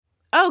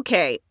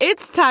Okay,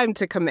 it's time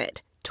to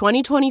commit.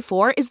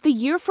 2024 is the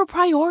year for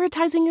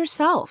prioritizing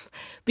yourself.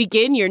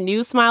 Begin your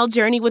new smile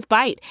journey with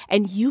Byte,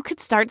 and you could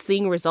start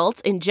seeing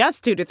results in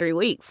just 2 to 3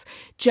 weeks.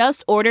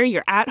 Just order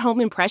your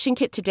at-home impression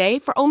kit today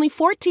for only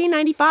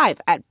 $14.95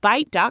 at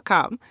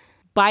Byte.com.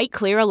 Byte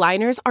Clear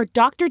aligners are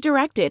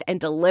doctor-directed and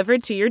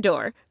delivered to your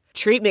door.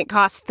 Treatment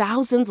costs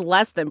thousands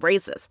less than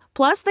braces.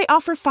 Plus, they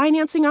offer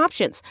financing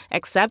options,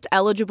 accept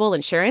eligible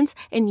insurance,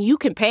 and you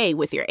can pay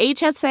with your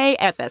HSA,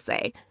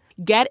 FSA.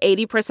 Get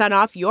 80%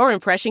 off your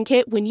impression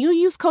kit when you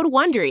use code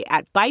WONDERY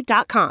at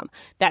Byte.com.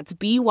 That's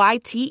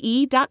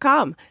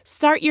BYTE.com.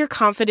 Start your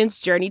confidence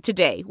journey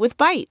today with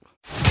Byte.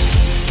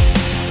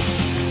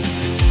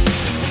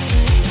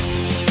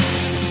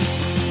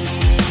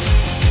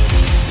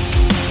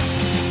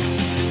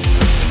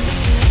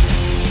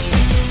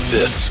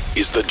 This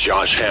is the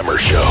Josh Hammer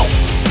Show.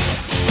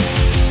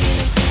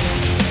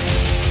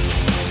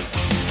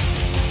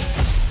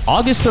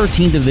 August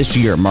 13th of this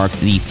year marked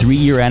the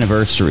 3-year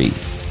anniversary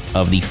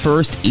of the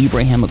first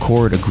Abraham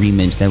Accord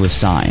agreement that was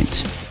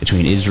signed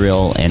between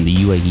Israel and the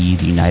UAE,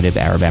 the United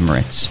Arab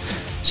Emirates.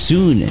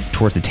 Soon,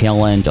 towards the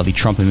tail end of the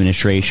Trump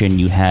administration,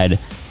 you had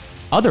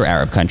other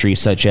Arab countries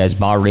such as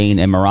Bahrain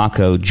and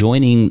Morocco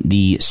joining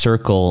the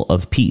circle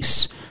of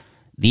peace.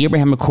 The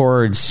Abraham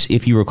Accords,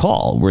 if you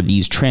recall, were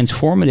these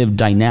transformative,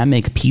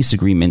 dynamic peace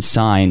agreements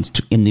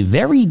signed in the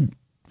very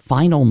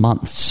final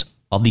months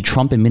of the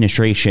Trump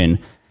administration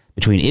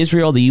between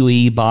Israel, the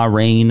UAE,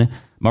 Bahrain,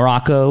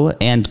 Morocco,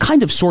 and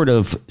sort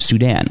of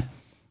Sudan.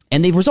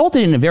 And they've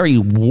resulted in a very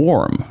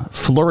warm,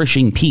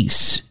 flourishing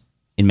peace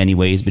in many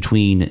ways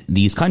between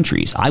these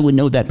countries. I would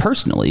know that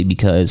personally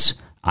because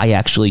I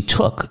actually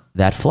took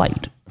that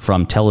flight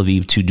from Tel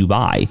Aviv to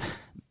Dubai,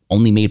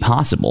 only made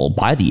possible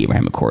by the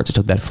Abraham Accords. I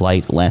took that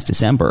flight last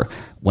December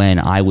when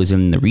I was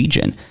in the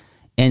region,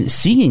 and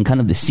seeing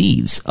the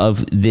seeds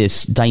of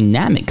this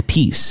dynamic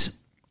peace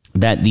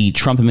that the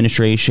Trump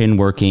administration,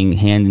 working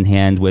hand in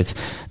hand with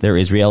their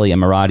Israeli,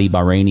 Emirati,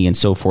 Bahraini, and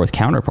so forth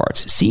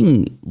counterparts,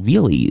 seeing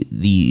really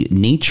the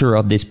nature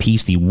of this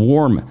peace, the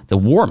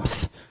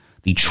warmth,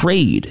 the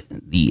trade,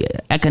 the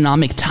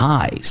economic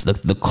ties,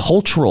 the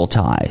cultural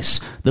ties,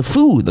 the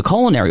food, the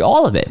culinary,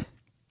 all of it.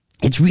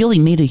 It's really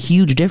made a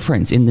huge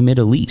difference in the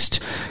Middle East.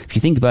 If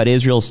you think about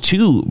Israel's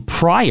 2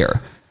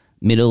 prior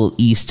Middle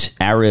East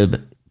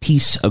Arab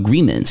peace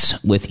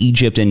agreements with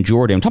Egypt and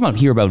Jordan, I'm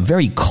talking about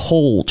very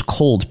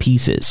cold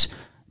pieces.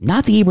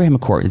 Not the Abraham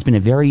Accord. It's been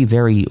a very,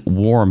 very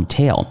warm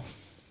tale.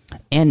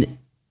 And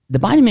the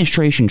Biden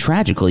administration,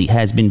 tragically,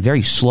 has been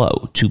very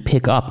slow to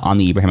pick up on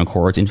the Abraham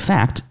Accords. In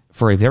fact,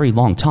 for a very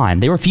long time,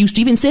 they refused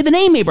to even say the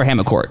name Abraham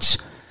Accords.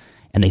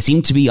 And they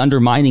seem to be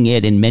undermining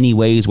it in many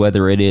ways,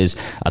 whether it is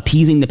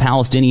appeasing the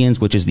Palestinians,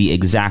 which is the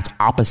exact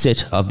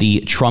opposite of the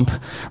Trump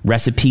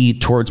recipe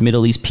towards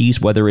Middle East peace,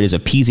 whether it is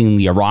appeasing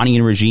the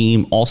Iranian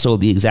regime, also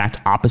the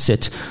exact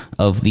opposite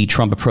of the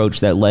Trump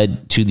approach that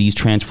led to these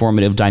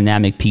transformative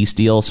dynamic peace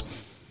deals.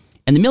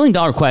 And the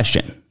million-dollar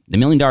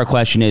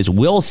question is,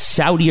 will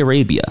Saudi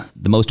Arabia,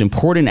 the most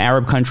important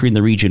Arab country in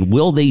the region,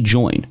 will they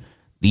join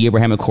the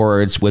Abraham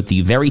Accords with the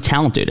very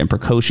talented and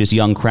precocious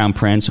young Crown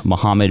Prince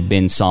Mohammed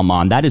bin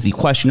Salman? That is the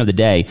question of the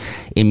day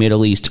in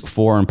Middle East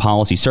foreign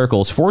policy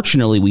circles.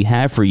 Fortunately, we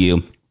have for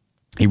you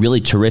a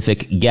really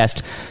terrific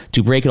guest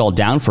to break it all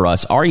down for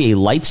us. Aryeh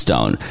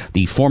Lightstone,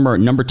 the former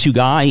number 2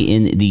 guy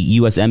in the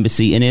U.S.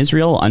 Embassy in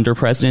Israel under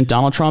President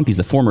Donald Trump. He's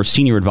the former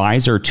senior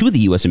advisor to the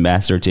U.S.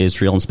 Ambassador to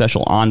Israel and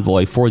special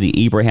envoy for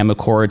the Abraham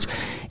Accords,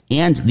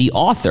 and the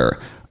author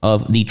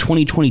of the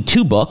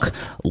 2022 book,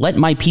 Let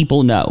My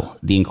People Know,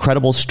 the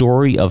incredible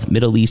story of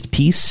Middle East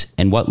peace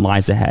and what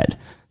lies ahead.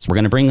 So we're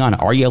going to bring on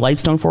Aryeh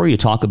Lightstone for you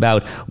to talk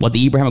about what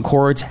the Abraham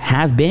Accords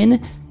have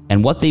been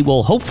and what they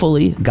will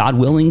hopefully, God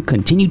willing,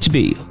 continue to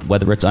be,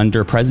 whether it's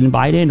under President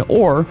Biden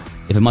or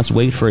if it must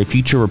wait for a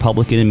future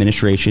Republican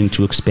administration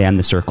to expand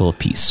the circle of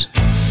peace.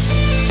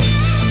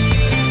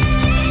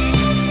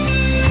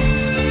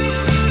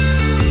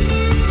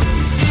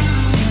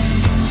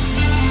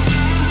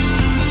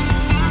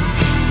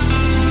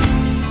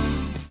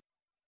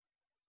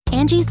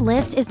 Angie's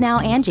List is now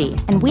Angie,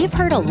 and we've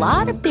heard a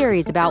lot of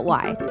theories about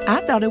why.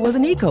 I thought it was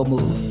an eco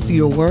move.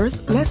 Fewer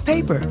words, less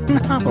paper.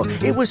 No,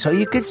 it was so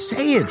you could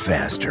say it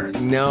faster.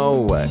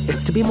 No,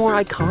 it's to be more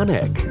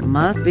iconic.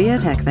 Must be a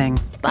tech thing.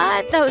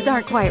 But those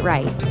aren't quite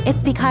right.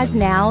 It's because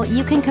now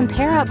you can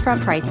compare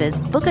upfront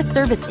prices, book a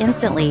service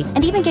instantly,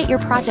 and even get your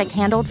project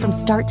handled from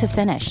start to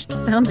finish.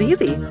 Sounds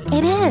easy.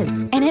 It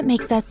is, and it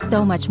makes us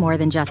so much more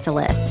than just a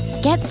list.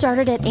 Get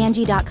started at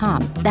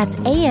Angie.com. That's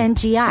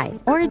ANGI,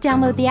 or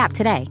download the app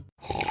today.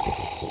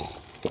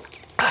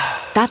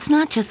 That's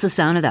not just the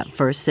sound of that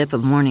first sip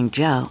of Morning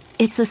Joe.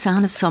 It's the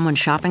sound of someone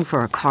shopping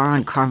for a car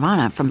on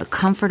Carvana from the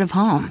comfort of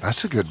home.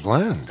 That's a good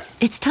blend.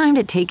 It's time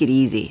to take it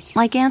easy,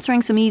 like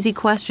answering some easy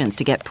questions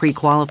to get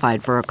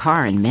pre-qualified for a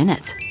car in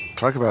minutes.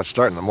 Talk about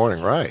starting the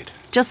morning right.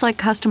 Just like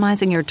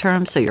customizing your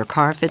terms so your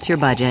car fits your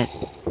budget.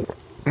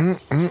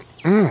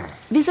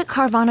 Visit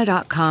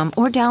Carvana.com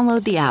or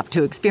download the app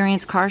to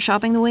experience car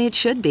shopping the way it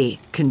should be.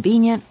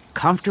 Convenient,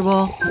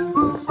 comfortable.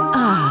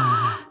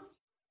 Ah.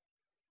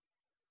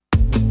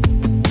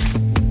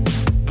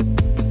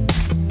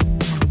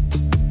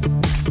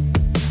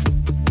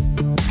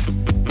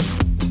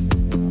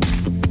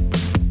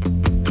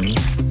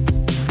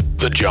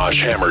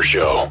 Josh Hammer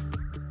Show.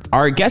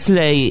 Our guest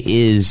today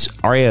is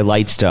Aryeh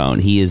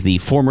Lightstone. He is the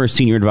former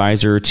senior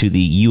advisor to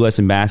the U.S.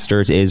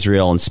 ambassador to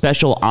Israel and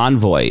special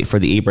envoy for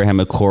the Abraham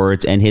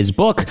Accords. And his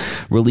book,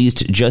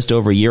 released just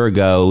over a year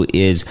ago,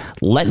 is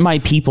Let My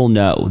People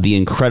Know, the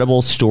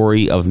incredible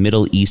story of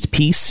Middle East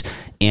peace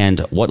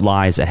and what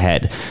lies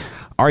ahead.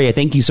 Aryeh,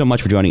 thank you so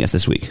much for joining us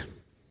this week.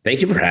 Thank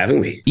you for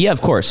having me. Yeah,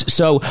 of course.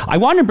 So I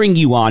want to bring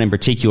you on in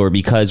particular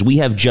because we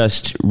have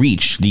just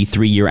reached the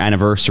 3-year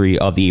anniversary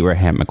of the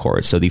Abraham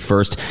Accords. So the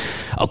first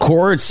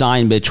accord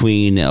signed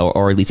between,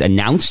 or at least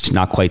announced,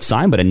 not quite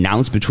signed, but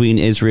announced between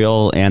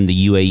Israel and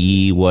the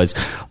UAE was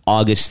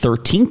August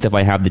 13th, if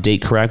I have the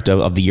date correct,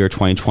 of the year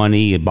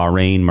 2020.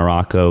 Bahrain,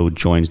 Morocco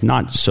joined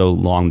not so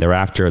long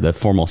thereafter. The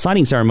formal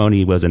signing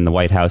ceremony was in the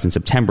White House in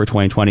September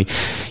 2020.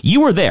 You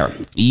were there.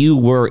 You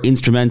were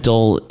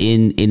instrumental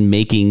in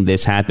making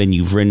this happen.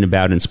 You've written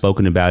about and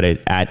spoken about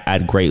it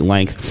at great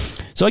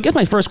length. So I guess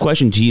my first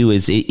question to you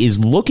is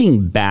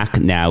looking back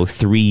now,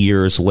 3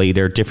 years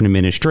later, different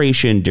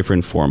administration,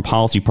 different foreign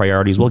policy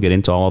priorities. We'll get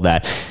into all of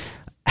that.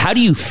 How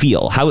do you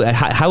feel?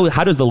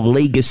 How does the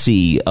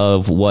legacy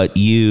of what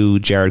you,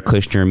 Jared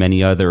Kushner, and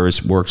many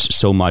others worked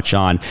so much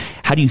on,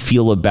 how do you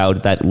feel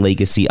about that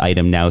legacy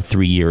item now,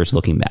 3 years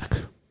looking back?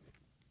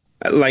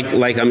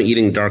 Like I'm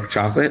eating dark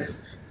chocolate.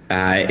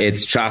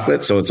 It's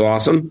chocolate, so it's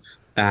awesome,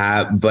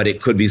 but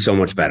it could be so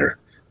much better.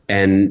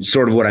 And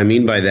sort of what I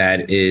mean by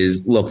that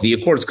is, look, the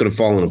Accords could have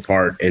fallen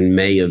apart in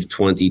May of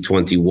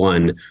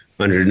 2021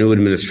 under a new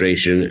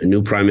administration, a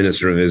new prime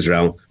minister of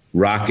Israel,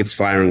 rockets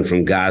firing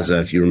from Gaza,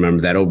 if you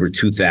remember that, over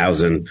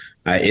 2,000,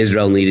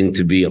 Israel needing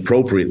to be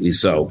appropriately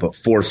so, but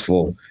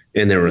forceful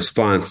in their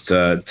response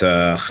to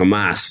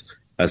Hamas,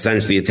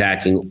 essentially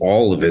attacking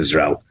all of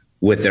Israel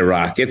with their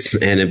rockets.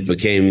 And it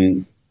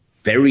became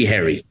very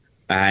hairy.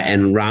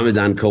 And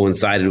Ramadan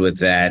coincided with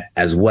that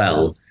as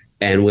well.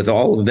 And with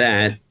all of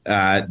that,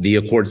 the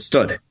Accords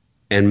stood.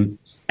 And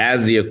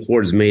as the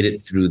Accords made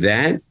it through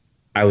that,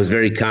 I was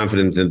very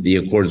confident that the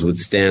Accords would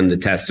stand the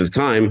test of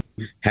time.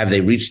 Have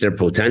they reached their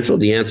potential?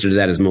 The answer to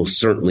that is most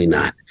certainly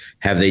not.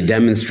 Have they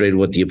demonstrated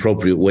what the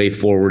appropriate way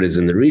forward is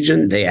in the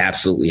region? They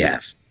absolutely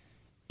have.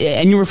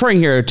 And you're referring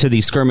here to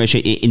the skirmish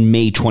in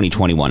May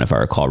 2021, if I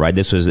recall, right?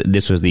 This was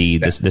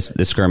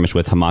the skirmish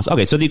with Hamas.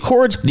 Okay, so the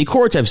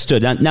Accords have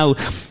stood. Now,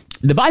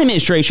 the Biden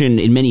administration,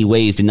 in many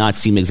ways, did not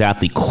seem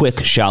exactly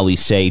quick, shall we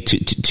say,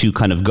 to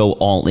kind of go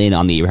all in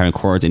on the Abraham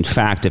Accords. In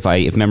fact,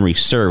 if memory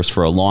serves,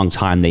 for a long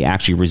time they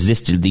actually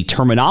resisted the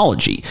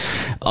terminology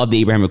of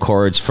the Abraham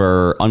Accords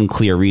for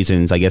unclear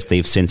reasons. I guess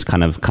they've since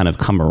kind of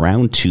come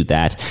around to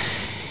that.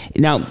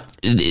 Now,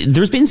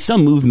 there's been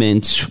some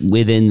movement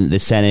within the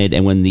Senate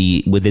and within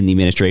the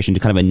administration to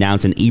kind of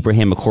announce an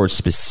Abraham Accords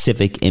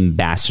specific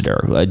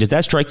ambassador. Does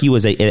that strike you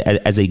as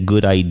a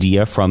good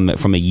idea from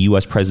a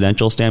U.S.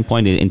 presidential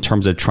standpoint in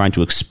terms of trying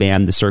to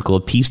expand the circle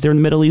of peace there in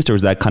the Middle East, or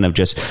is that kind of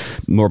just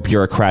more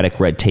bureaucratic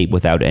red tape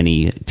without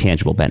any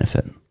tangible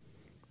benefit?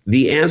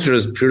 The answer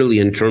is purely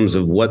in terms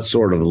of what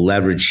sort of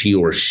leverage he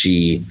or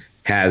she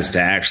has to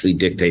actually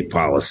dictate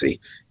policy.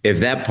 If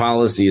that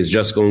policy is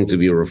just going to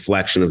be a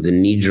reflection of the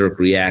knee-jerk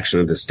reaction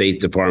of the State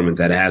Department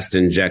that has to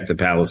inject the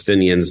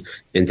Palestinians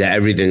into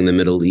everything in the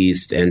Middle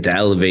East and to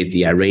elevate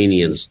the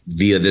Iranians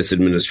via this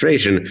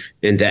administration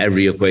into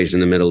every equation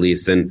in the Middle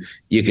East, then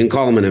you can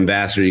call him an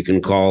ambassador, you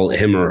can call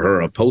him or her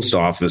a post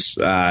office,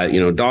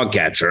 dog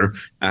catcher.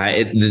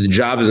 The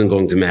job isn't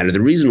going to matter.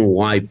 The reason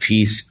why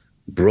peace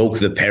broke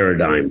the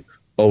paradigm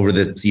over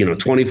the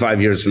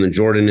 25 years from the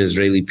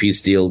Jordan-Israeli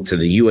peace deal to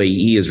the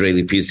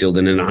UAE-Israeli peace deal,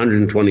 then in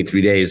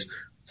 123 days,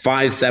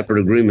 5 separate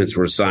agreements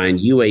were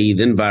signed, UAE,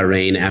 then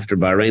Bahrain, after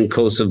Bahrain,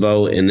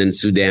 Kosovo, and then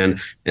Sudan,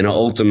 and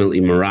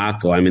ultimately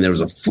Morocco. I mean, there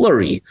was a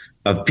flurry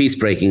of peace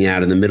breaking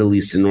out in the Middle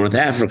East and North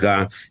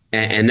Africa,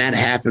 and that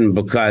happened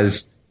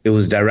because it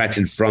was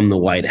directed from the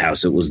White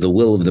House. It was the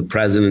will of the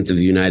President of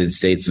the United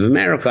States of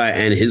America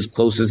and his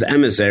closest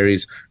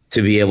emissaries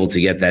to be able to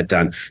get that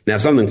done. Now,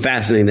 something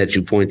fascinating that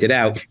you pointed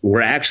out,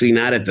 we're actually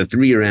not at the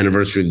 3-year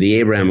anniversary of the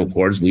Abraham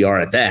Accords. We are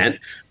at that,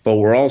 but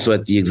we're also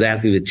at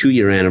exactly the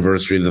 2-year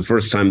anniversary of the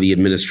first time the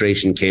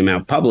administration came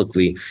out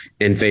publicly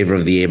in favor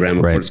of the Abraham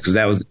Accords, because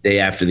that was the day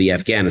after the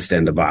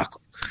Afghanistan debacle.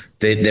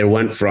 There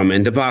went from,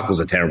 and debacle is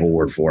a terrible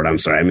word for it, I'm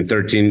sorry. I mean,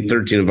 13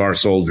 of our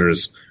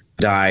soldiers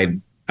died.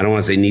 I don't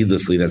want to say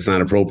needlessly, that's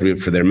not appropriate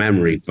for their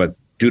memory, but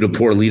due to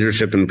poor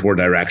leadership and poor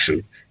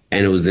direction.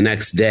 And it was the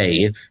next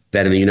day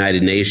that in the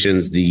United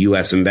Nations, the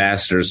U.S.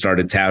 ambassador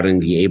started touting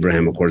the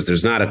Abraham Accords.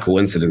 There's not a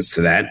coincidence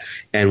to that.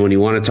 And when you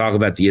want to talk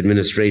about the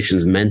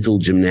administration's mental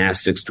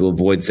gymnastics to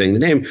avoid saying the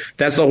name,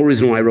 that's the whole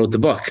reason why I wrote the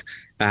book.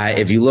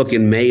 If you look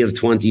in May of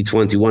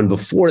 2021,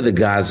 before the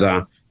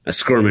Gaza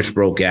skirmish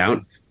broke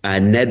out,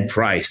 Ned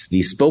Price,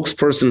 the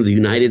spokesperson of the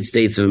United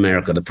States of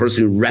America, the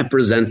person who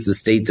represents the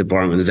State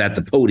Department, is at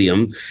the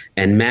podium,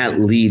 and Matt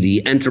Lee,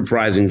 the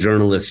enterprising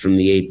journalist from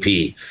the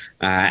AP,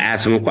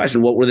 asked him a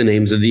question: what were the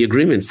names of the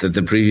agreements that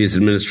the previous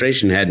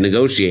administration had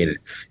negotiated?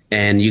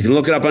 And you can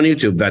look it up on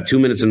YouTube, about 2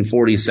 minutes and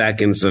 40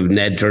 seconds of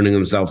Ned turning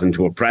himself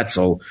into a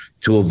pretzel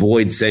to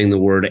avoid saying the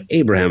word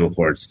Abraham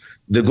Accords.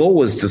 The goal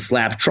was to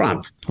slap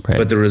Trump,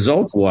 but the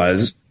result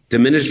was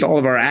diminished all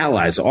of our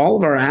allies. All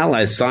of our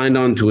allies signed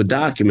on to a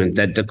document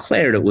that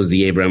declared it was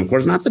the Abraham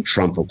Accords, not the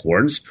Trump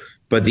Accords,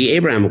 but the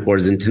Abraham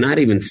Accords. And to not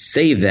even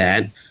say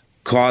that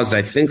caused,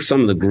 I think,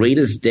 some of the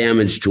greatest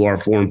damage to our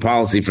foreign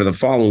policy for the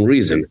following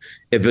reason.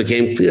 It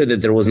became clear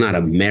that there was not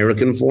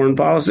American foreign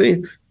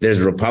policy. There's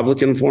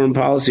Republican foreign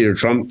policy or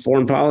Trump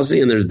foreign policy,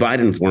 and there's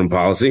Biden foreign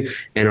policy.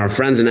 And our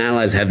friends and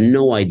allies have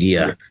no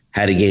idea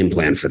how to game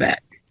plan for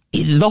that.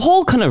 The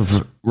whole kind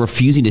of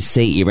refusing to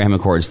say Abraham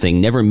Accords thing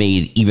never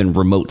made even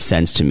remote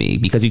sense to me,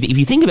 because if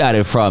you think about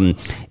it from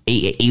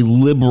a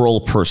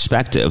liberal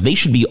perspective, they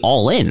should be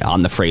all in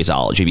on the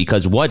phraseology,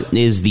 because what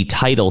is the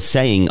title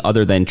saying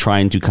other than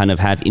trying to kind of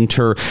have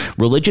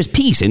inter-religious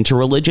peace,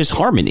 inter-religious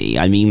harmony?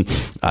 I mean,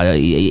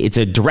 it's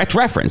a direct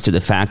reference to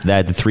the fact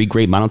that the three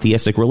great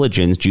monotheistic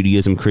religions,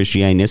 Judaism,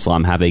 Christianity, and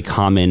Islam, have a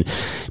common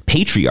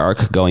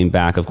patriarch going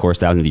back, of course,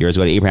 thousands of years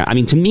ago to Abraham. I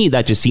mean, to me,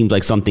 that just seems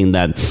like something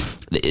that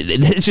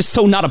it's just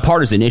so not a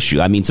partisan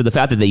issue. I mean, so the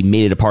fact that they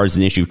made it a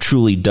partisan issue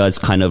truly does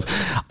kind of,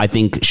 I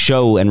think,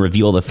 show and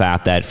reveal the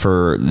fact that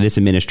for this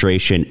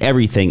administration,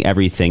 everything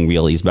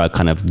really is about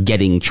kind of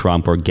getting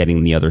Trump or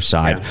getting the other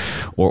side,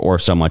 or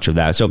so much of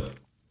that. So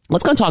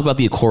let's kind of talk about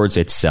the Accords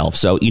itself.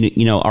 So,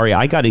 you know, Aryeh,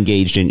 I got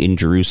engaged in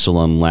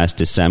Jerusalem last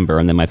December,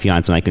 and then my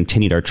fiance and I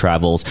continued our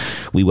travels.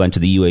 We went to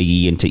the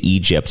UAE and to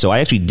Egypt. So I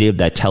actually did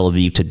that Tel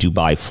Aviv to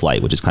Dubai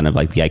flight, which is kind of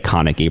like the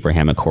iconic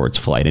Abraham Accords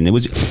flight. And it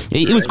was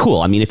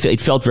cool. I mean,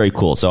 it felt very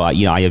cool. So,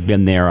 I have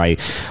been there. There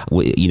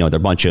are a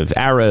bunch of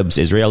Arabs,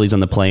 Israelis on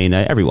the plane,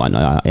 everyone.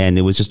 And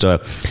it was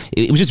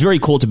just very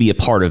cool to be a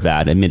part of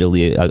that,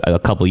 admittedly, a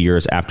couple of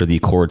years after the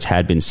Accords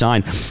had been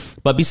signed.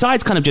 But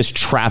besides kind of just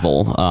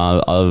travel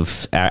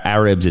of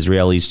Arabs,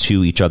 Israelis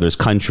to each other's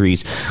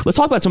countries, let's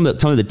talk about some of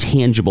the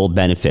tangible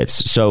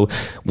benefits. So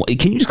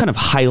can you just kind of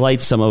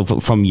highlight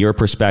from your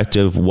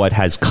perspective, what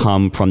has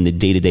come from the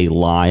day-to-day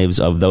lives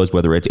of those,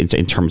 whether it's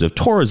in terms of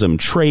tourism,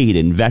 trade,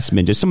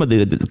 investment, just some of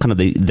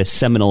the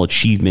seminal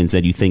achievements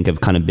that you think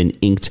have kind of been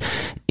inked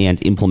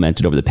and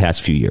implemented over the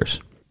past few years?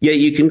 Yeah,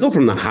 you can go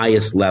from the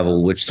highest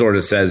level, which sort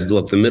of says,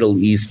 look, the Middle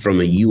East from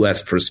a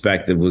U.S.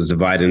 perspective was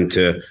divided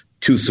into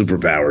two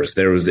superpowers.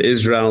 There was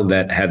Israel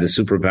that had the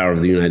superpower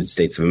of the United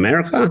States of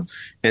America,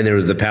 and there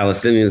was the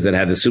Palestinians that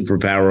had the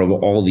superpower of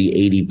all the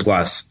 80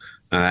 plus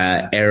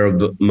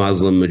Arab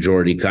Muslim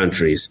majority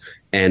countries.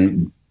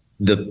 And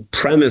the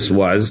premise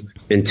was,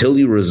 until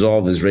you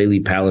resolve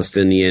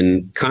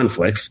Israeli-Palestinian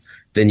conflicts,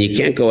 then you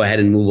can't go ahead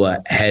and move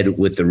ahead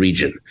with the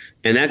region.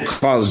 And that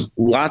caused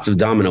lots of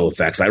domino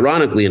effects.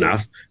 Ironically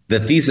enough, the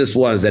thesis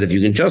was that if you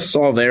can just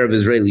solve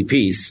Arab-Israeli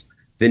peace,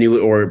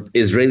 or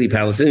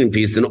Israeli-Palestinian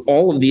peace, then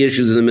all of the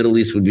issues in the Middle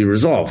East would be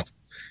resolved.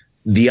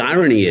 The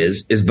irony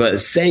is by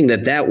saying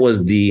that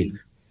was the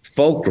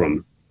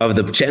fulcrum of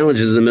the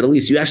challenges in the Middle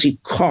East, you actually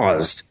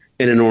caused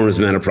an enormous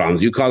amount of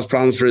problems. You caused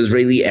problems for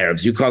Israeli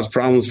Arabs. You caused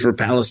problems for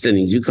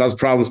Palestinians. You caused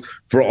problems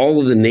for all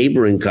of the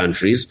neighboring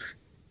countries,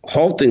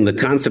 halting the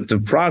concept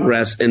of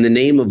progress in the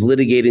name of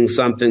litigating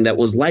something that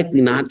was likely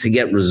not to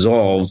get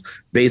resolved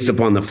based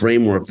upon the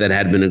framework that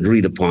had been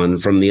agreed upon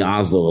from the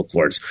Oslo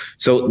Accords.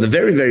 So the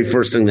very, very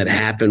first thing that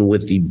happened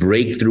with the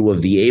breakthrough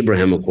of the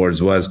Abraham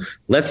Accords was,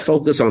 let's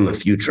focus on the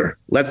future.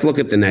 Let's look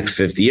at the next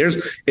 50 years.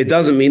 It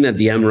doesn't mean that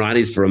the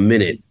Emiratis for a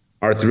minute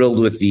are thrilled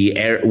with the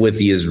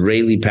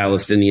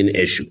Israeli-Palestinian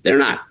issue. They're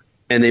not.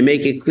 And they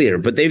make it clear,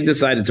 but they've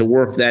decided to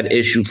work that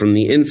issue from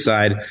the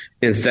inside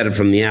instead of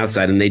from the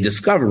outside. And they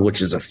discovered,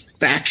 which is a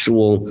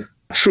factual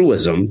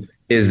truism,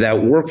 is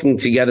that working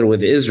together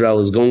with Israel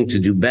is going to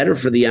do better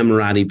for the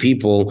Emirati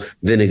people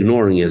than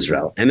ignoring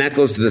Israel. And that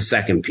goes to the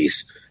second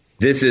piece.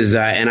 This is,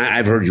 and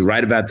I've heard you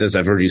write about this,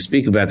 I've heard you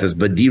speak about this,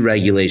 but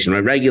deregulation,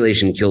 right?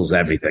 Regulation kills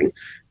everything.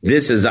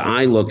 This is,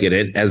 I look at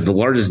it as the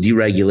largest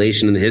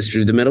deregulation in the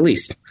history of the Middle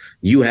East.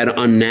 You had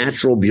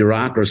unnatural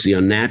bureaucracy,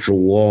 unnatural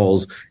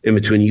walls in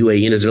between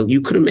UAE and Israel. You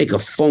couldn't make a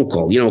phone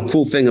call. A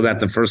cool thing about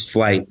the first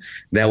flight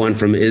that went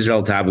from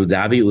Israel to Abu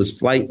Dhabi, it was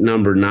flight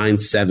number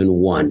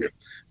 971.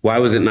 Why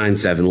was it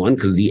 971?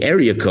 Because the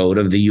area code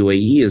of the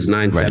UAE is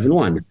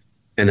 971. Right.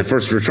 And the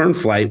first return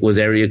flight was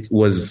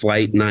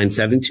flight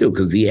 972,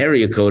 because the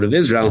area code of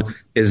Israel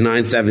is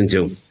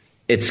 972.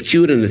 It's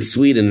cute and it's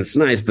sweet and it's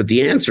nice, but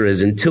the answer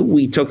is, until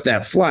we took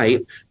that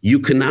flight, you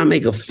cannot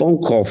make a phone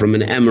call from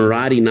an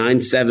Emirati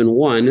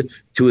 971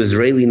 to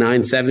Israeli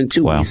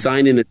 972. Wow. We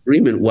signed an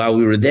agreement while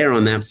we were there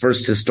on that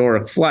first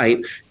historic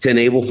flight to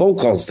enable phone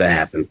calls to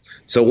happen.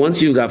 So once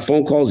you've got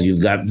phone calls,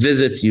 you've got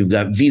visits, you've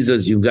got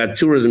visas, you've got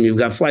tourism, you've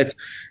got flights.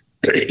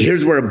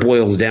 Here's where it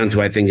boils down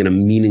to, I think, in a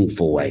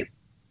meaningful way.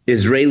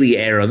 Israeli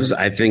Arabs,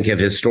 I think, have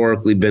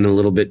historically been a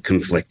little bit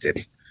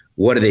conflicted.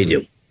 What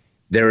do?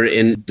 They're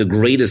in the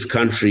greatest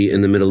country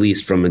in the Middle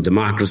East from a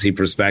democracy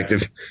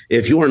perspective.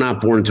 If you are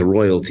not born to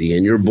royalty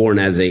and you're born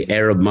as a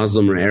Arab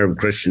Muslim or Arab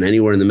Christian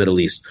anywhere in the Middle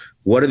East,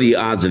 what are the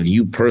odds of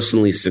you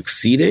personally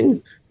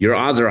succeeding? Your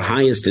odds are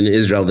highest in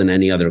Israel than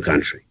any other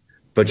country.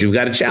 But you've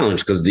got a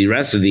challenge because the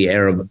rest of the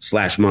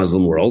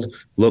Arab/Muslim world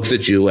looks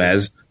at you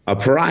as a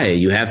pariah.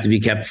 You have to be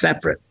kept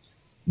separate.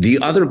 The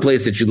other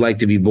place that you'd like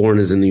to be born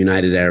is in the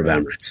United Arab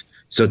Emirates.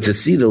 So to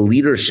see the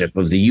leadership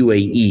of the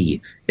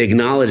UAE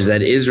acknowledge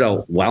that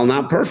Israel, while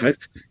not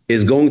perfect,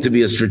 is going to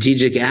be a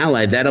strategic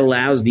ally, that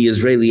allows the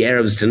Israeli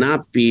Arabs to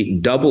not be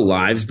double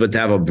lives, but to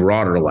have a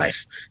broader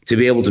life, to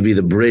be able to be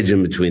the bridge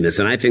in between this.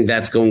 And I think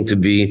that's going to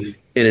be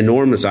an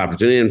enormous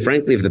opportunity. And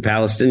frankly, if the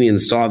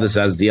Palestinians saw this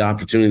as the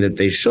opportunity that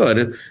they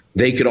should,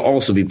 they could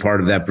also be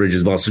part of that bridge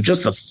as well. So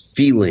just the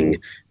feeling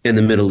in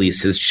the Middle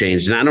East has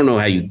changed. And I don't know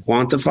how you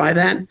quantify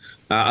that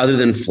other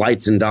than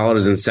flights and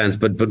dollars and cents.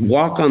 But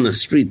walk on the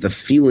street, the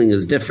feeling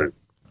is different.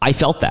 I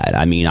felt that.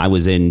 I mean, I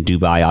was in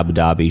Dubai, Abu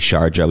Dhabi,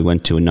 Sharjah. We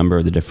went to a number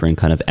of the different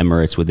kind of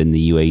emirates within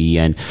the UAE.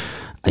 And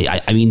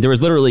I mean, there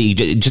was literally,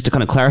 just to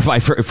kind of clarify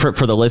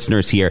for the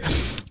listeners here,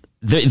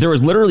 there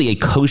was literally a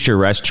kosher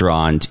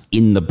restaurant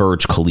in the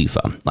Burj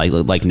Khalifa,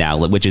 like now,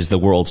 which is the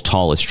world's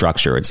tallest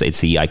structure. It's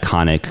the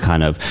iconic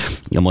kind of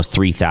almost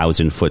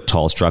 3,000 foot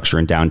tall structure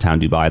in downtown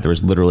Dubai. There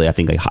was literally, I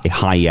think, a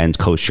high end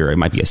kosher. It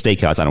might be a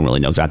steakhouse. I don't really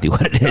know exactly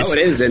what it is. No,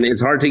 it is, and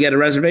it's hard to get a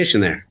reservation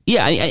there.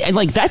 Yeah, and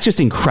like that's just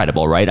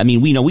incredible, right? I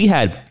mean, we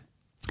had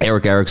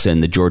Eric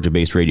Erickson, the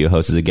Georgia-based radio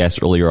host, as a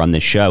guest earlier on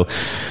this show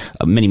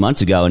many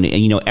months ago. And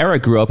you know,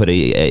 Eric grew up at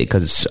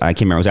because I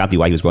can't remember exactly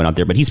why he was going out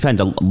there, but he spent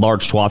a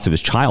large swaths of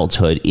his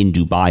childhood in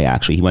Dubai,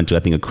 actually. He went to,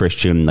 I think, a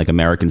Christian, like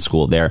American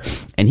school there.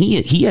 And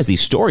he has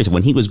these stories.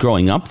 When he was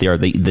growing up there,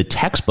 the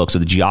textbooks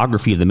of the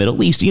geography of the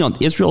Middle East, you know,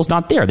 Israel's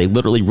not there. They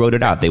literally wrote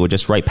it out. They would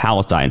just write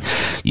Palestine.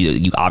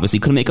 You obviously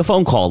couldn't make a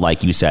phone call,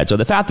 like you said. So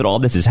the fact that all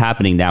this is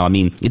happening now, I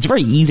mean, it's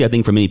very easy, I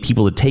think, for many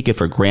people to take it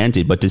for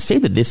granted. But to say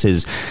that this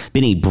has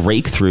been a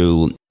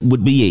breakthrough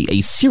would be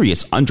a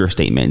serious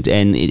understatement.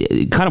 And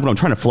kind of what I'm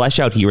trying to flesh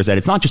out here is that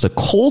it's not just a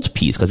cold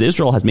peace, because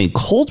Israel has made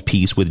cold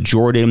peace with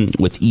Jordan,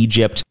 with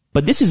Egypt.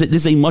 But this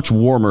is a much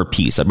warmer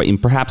peace,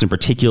 perhaps in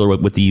particular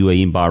with the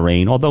UAE and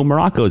Bahrain, although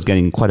Morocco is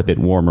getting quite a bit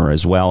warmer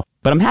as well.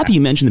 But I'm happy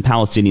you mentioned the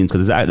Palestinians,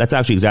 because that's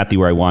actually exactly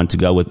where I wanted to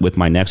go with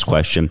my next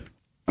question,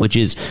 which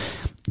is,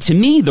 to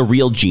me, the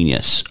real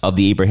genius of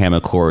the Abraham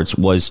Accords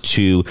was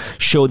to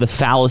show the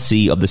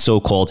fallacy of the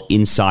so-called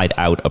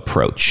inside-out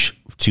approach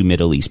to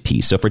Middle East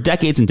peace. So for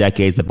decades and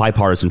decades, the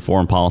bipartisan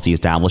foreign policy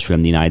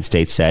establishment in the United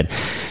States said,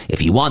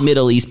 if you want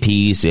Middle East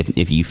peace,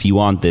 if you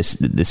want the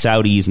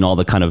Saudis and all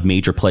the kind of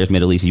major players in the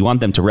Middle East, if you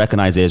want them to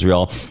recognize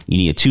Israel, you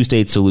need a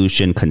two-state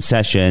solution,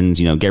 concessions,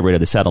 get rid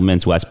of the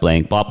settlements, West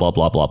Bank, blah, blah,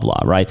 blah, blah,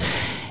 blah, right?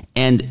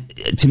 And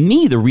to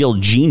me, the real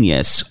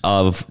genius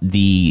of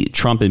the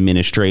Trump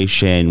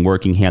administration,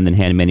 working hand in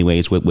hand in many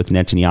ways with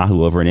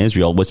Netanyahu over in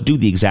Israel, was to do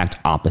the exact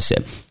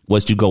opposite,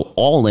 was to go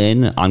all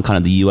in on kind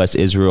of the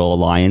U.S.-Israel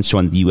alliance,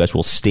 showing the U.S.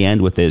 will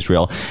stand with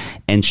Israel.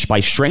 And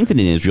by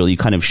strengthening Israel, you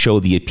kind of show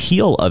the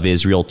appeal of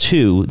Israel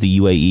to the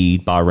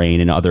UAE,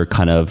 Bahrain, and other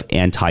kind of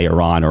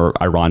anti-Iran or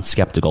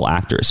Iran-skeptical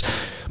actors.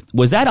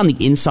 Was that on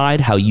the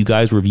inside how you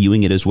guys were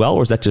viewing it as well,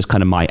 or is that just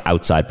kind of my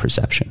outside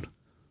perception?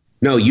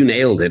 No, you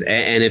nailed it.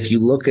 And if you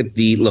look at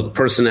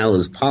personnel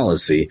is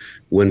policy.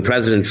 When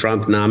President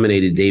Trump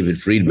nominated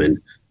David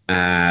Friedman,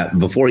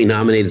 before he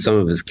nominated some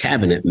of his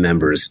cabinet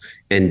members,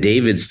 and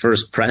David's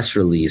first press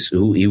release,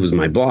 he was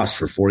my boss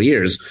for 4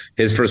 years,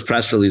 his first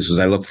press release was,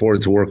 I look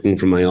forward to working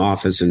from my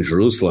office in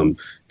Jerusalem.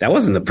 That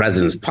wasn't the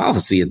president's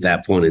policy at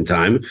that point in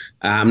time.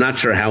 I'm not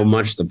sure how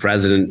much the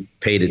president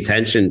paid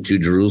attention to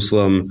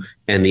Jerusalem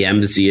and the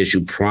embassy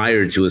issue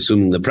prior to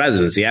assuming the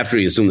presidency. After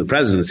he assumed the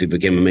presidency, it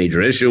became a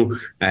major issue,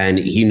 and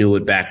he knew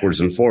it backwards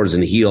and forwards,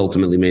 and he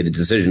ultimately made the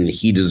decision.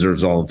 He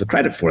deserves all of the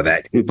credit for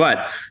that.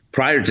 But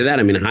prior to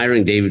that, I mean,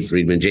 hiring David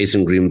Friedman,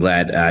 Jason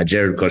Greenblatt,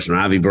 Jared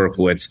Kushner, Avi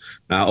Berkowitz,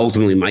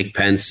 ultimately Mike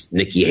Pence,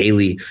 Nikki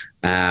Haley,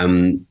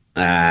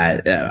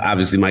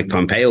 obviously Mike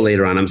Pompeo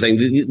later on. I'm saying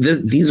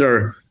these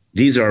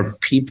are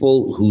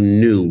people who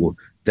knew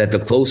that the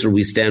closer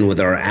we stand with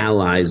our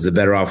allies, the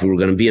better off we were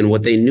going to be. And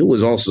what they knew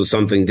was also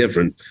something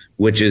different,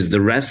 which is the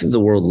rest of the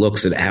world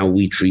looks at how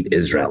we treat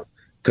Israel.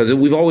 Because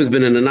we've always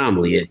been an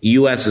anomaly. The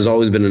U.S. has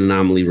always been an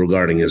anomaly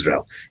regarding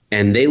Israel.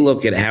 And they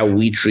look at how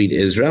we treat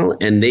Israel,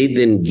 and they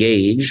then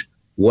gauge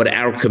what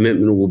our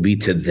commitment will be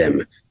to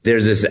them.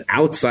 There's this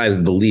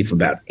outsized belief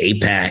about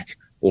AIPAC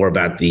or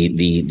about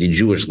the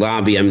Jewish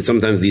lobby. I mean,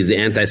 sometimes these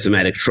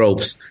anti-Semitic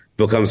tropes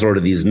become sort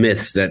of these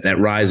myths that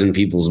rise in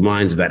people's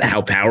minds about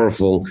how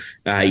powerful,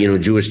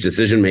 Jewish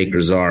decision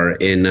makers are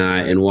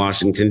in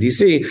Washington,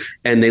 D.C.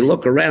 And they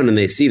look around and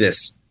they see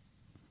this.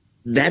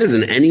 That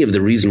isn't any of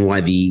the reason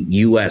why the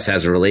U.S.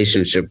 has a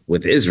relationship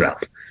with Israel.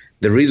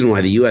 The reason why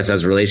the U.S.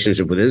 has a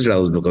relationship with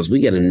Israel is because we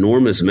get an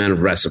enormous amount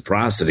of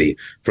reciprocity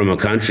from a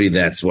country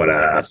that's, a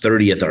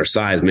 30th our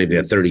size, maybe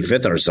a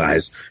 35th our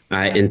size,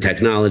 in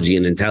technology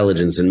and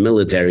intelligence and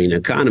military and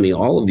economy,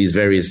 all of these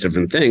various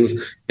different things.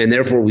 And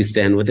therefore, we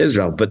stand with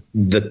Israel. But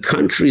the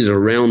countries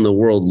around the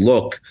world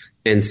look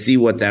and see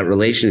what that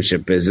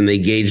relationship is, and they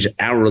gauge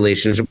our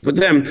relationship with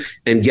them.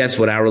 And guess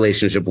what our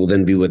relationship will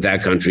then be with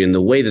that country? And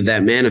the way that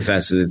that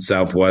manifested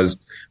itself was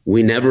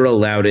we never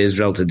allowed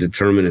Israel to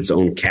determine its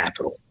own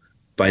capital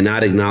by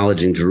not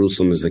acknowledging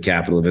Jerusalem as the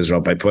capital of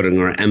Israel, by putting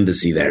our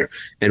embassy there.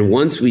 And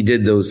once we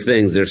did those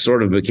things, there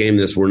sort of became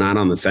this, we're not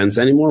on the fence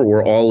anymore.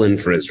 We're all in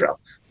for Israel.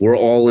 We're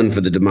all in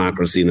for the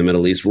democracy in the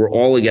Middle East. We're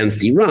all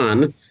against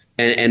Iran.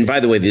 And by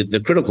the way, the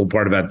critical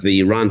part about the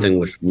Iran thing,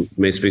 which we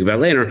may speak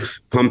about later,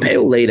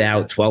 Pompeo laid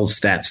out 12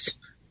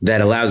 steps that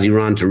allows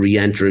Iran to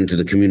re-enter into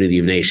the community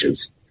of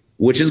nations,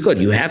 which is good.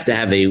 You have to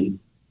have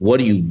what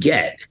do you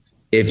get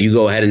if you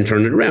go ahead and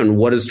turn it around?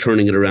 What does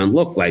turning it around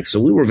look like?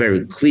 So we were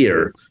very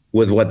clear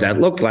with what that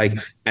looked like.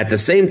 At the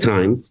same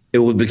time,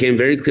 it became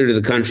very clear to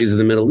the countries of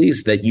the Middle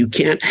East that you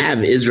can't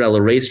have Israel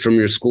erased from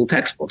your school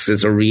textbooks.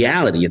 It's a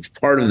reality. It's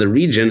part of the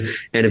region.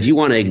 And if you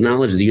want to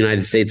acknowledge the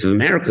United States of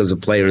America as a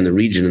player in the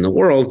region and the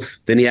world,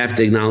 then you have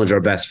to acknowledge our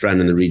best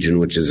friend in the region,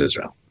 which is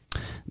Israel.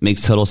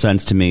 Makes total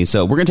sense to me.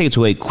 So we're going to take it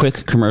to a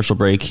quick commercial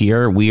break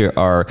here. We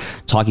are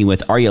talking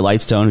with Aryeh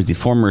Lightstone, who's the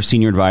former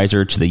senior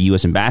advisor to the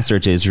U.S. ambassador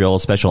to Israel,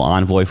 special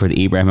envoy for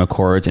the Abraham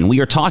Accords. And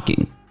we are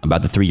talking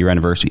about the 3-year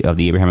anniversary of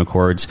the Abraham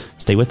Accords.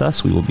 Stay with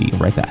us. We will be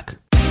right back.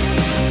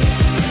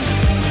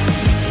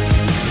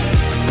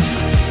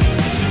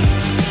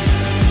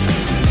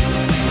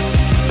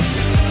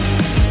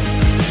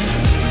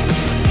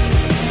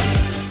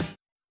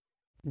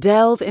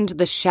 Delve into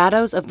the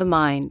shadows of the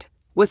mind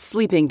with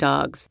Sleeping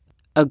Dogs,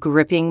 a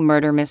gripping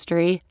murder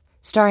mystery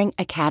starring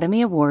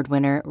Academy Award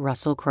winner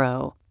Russell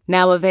Crowe.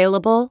 Now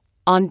available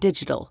on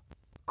digital.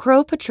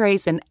 Crowe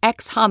portrays an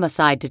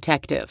ex-homicide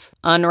detective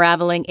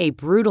unraveling a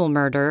brutal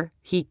murder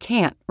he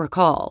can't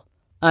recall.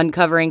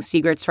 Uncovering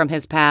secrets from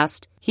his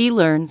past, he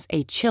learns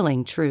a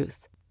chilling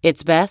truth.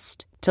 It's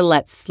best to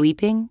let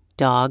sleeping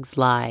dogs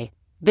lie.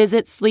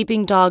 Visit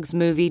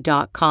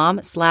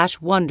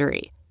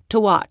sleepingdogsmovie.com/Wondery to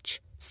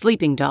watch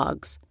Sleeping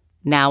Dogs,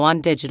 now on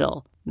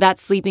digital.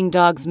 That's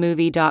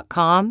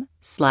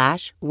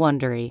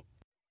sleepingdogsmovie.com/Wondery.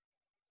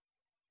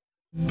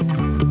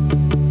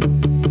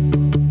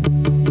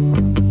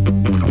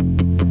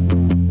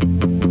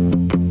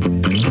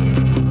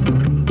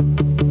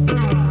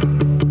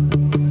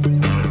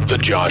 The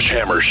Josh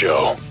Hammer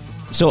Show.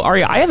 So,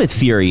 Aryeh, I have a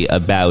theory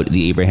about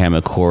the Abraham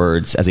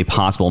Accords as a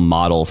possible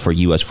model for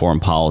U.S. foreign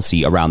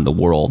policy around the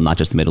world, not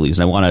just the Middle East.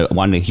 And I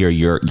want to hear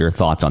your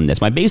thoughts on this.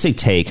 My basic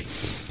take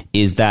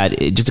is that,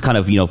 just to kind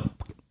of,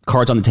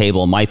 cards on the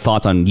table, my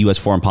thoughts on U.S.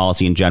 foreign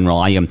policy in general,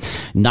 I am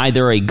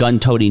neither a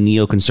gun-toting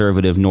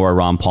neoconservative nor a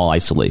Ron Paul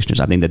isolationist.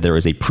 I think that there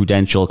is a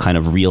prudential kind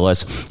of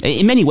realist.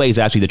 In many ways,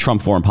 actually, the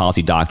Trump foreign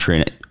policy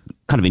doctrine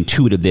kind of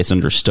intuited this,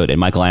 understood it.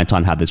 Michael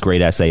Anton had this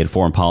great essay at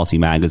Foreign Policy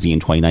Magazine in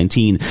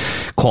 2019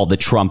 called The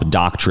Trump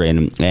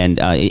Doctrine. And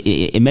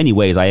in many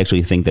ways, I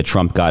actually think that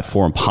Trump got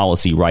foreign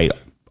policy right,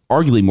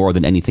 arguably more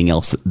than anything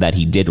else that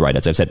he did right,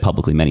 as I've said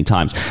publicly many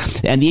times.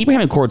 And the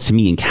Abraham Accords, to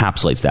me,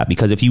 encapsulates that,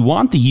 because if you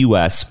want the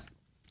U.S.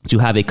 to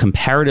have a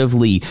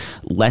comparatively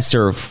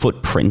lesser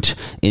footprint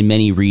in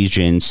many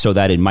regions so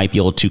that it might be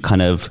able to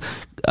kind of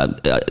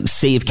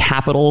save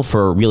capital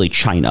for really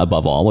China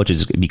above all, which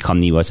has become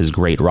the U.S.'s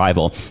great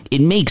rival, it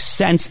makes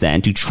sense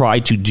then to try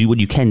to do what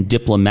you can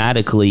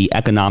diplomatically,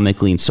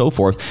 economically, and so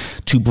forth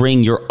to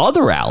bring your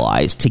other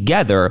allies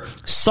together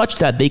such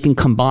that they can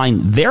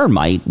combine their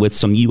might with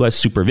some U.S.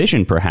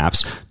 supervision,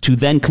 perhaps, to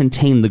then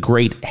contain the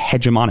great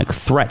hegemonic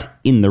threat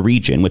in the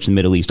region, which in the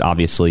Middle East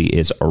obviously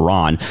is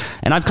Iran.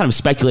 And I've kind of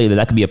speculated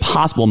that could be a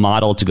possible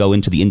model to go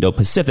into the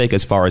Indo-Pacific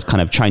as far as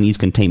kind of Chinese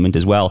containment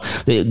as well.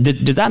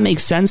 Does that make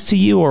sense to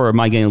you, or am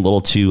I getting a little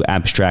too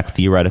abstract,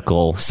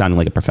 theoretical, sounding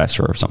like a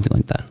professor or something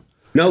like that?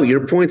 No,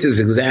 your point is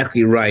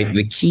exactly right.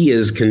 The key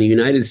is, can the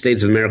United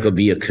States of America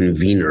be a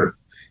convener?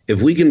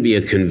 If we can be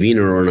a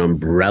convener or an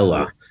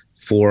umbrella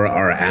for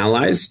our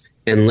allies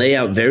and lay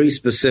out very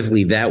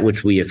specifically that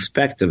which we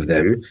expect of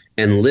them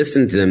and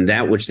listen to them,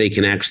 that which they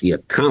can actually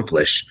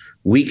accomplish,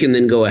 we can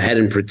then go ahead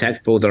and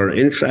protect both our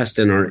interest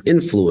and our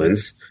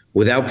influence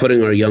without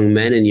putting our young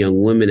men and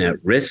young women at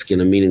risk in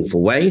a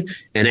meaningful way,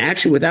 and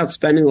actually without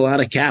spending a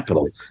lot of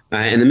capital.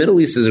 And the Middle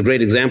East is a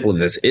great example of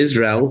this.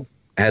 Israel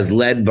has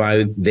led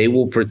by, they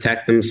will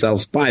protect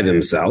themselves by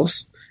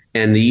themselves.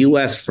 And the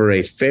U.S., for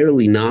a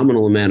fairly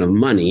nominal amount of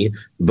money,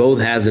 both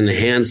has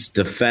enhanced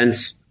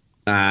defense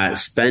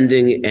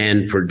spending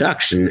and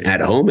production at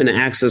home and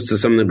access to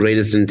some of the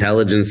greatest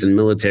intelligence and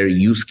military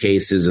use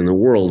cases in the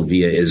world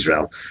via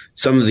Israel.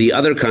 Some of the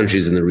other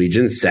countries in the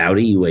region,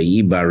 Saudi,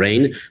 UAE,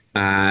 Bahrain,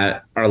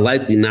 are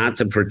likely not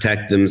to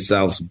protect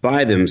themselves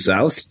by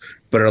themselves,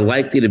 but are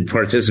likely to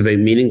participate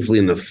meaningfully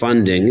in the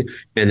funding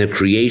and the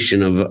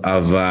creation of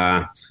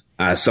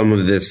some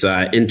of this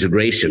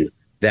integration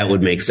that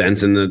would make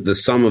sense. And the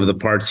sum of the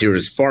parts here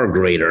is far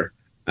greater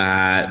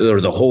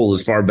or the whole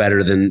is far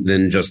better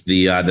than just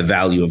the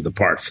value of the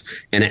parts.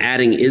 And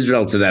adding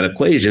Israel to that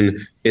equation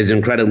is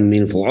incredibly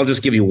meaningful. I'll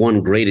just give you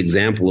one great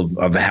example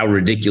of how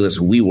ridiculous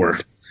we were.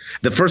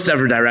 The first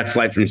ever direct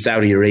flight from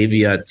Saudi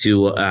Arabia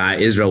to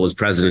Israel was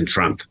President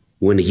Trump.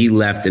 When he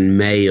left in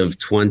May of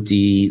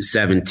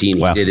 2017,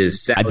 wow. He did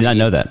his Saudi, I did not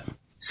know that.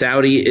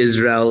 Saudi,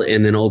 Israel,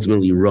 and then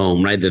ultimately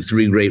Rome, right? The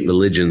three great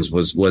religions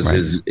was right.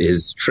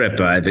 his trip,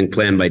 I think,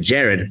 planned by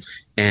Jared.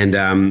 And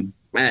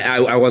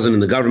I wasn't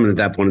in the government at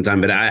that point in time,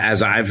 but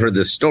as I've heard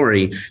this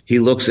story, he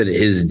looks at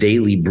his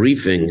daily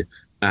briefing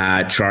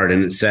chart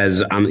and it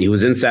says he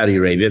was in Saudi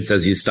Arabia. It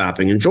says he's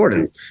stopping in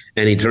Jordan.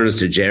 And he turns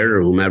to Jared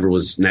or whomever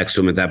was next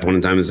to him at that point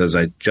in time and says,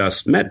 I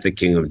just met the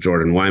king of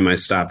Jordan. Why am I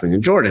stopping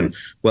in Jordan?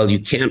 Well, you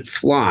can't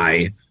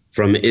fly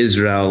from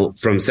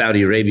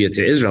Saudi Arabia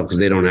to Israel because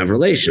they don't have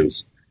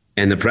relations.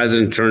 And the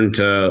president turned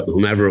to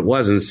whomever it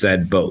was and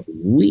said, but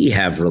we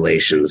have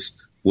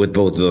relations with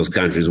both of those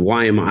countries.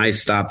 Why am I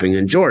stopping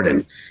in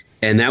Jordan?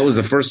 And that was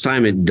the first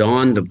time it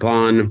dawned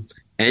upon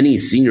any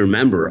senior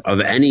member of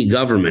any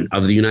government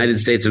of the United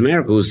States of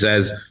America who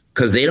says,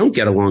 because they don't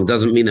get along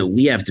doesn't mean that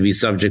we have to be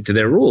subject to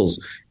their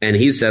rules. And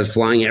he says,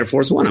 flying Air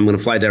Force One, I'm going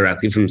to fly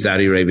directly from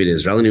Saudi Arabia to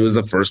Israel. And he was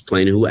the first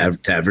plane to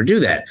ever do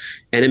that.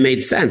 And it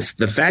made sense.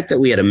 The fact that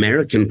we had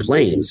American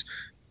planes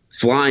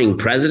flying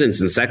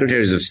presidents and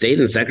secretaries of state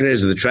and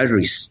secretaries of the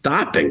Treasury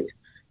stopping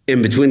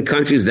in between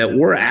countries that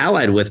we're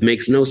allied with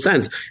makes no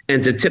sense.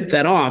 And to tip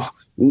that off,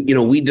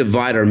 we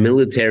divide our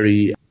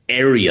military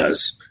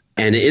areas.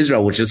 And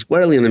Israel, which is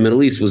squarely in the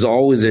Middle East, was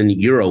always in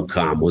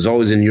Eurocom, was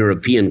always in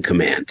European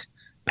Command,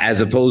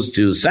 as opposed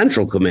to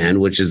Central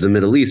Command, which is the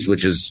Middle East,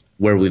 which is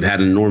where we've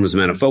had an enormous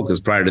amount of focus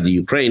prior to the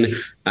Ukraine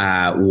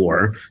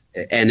war.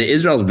 And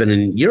Israel's been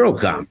in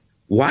Eurocom.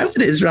 Why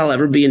would Israel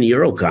ever be in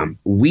Eurocom?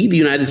 We, the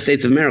United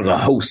States of America,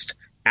 host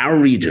our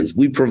regions.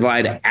 We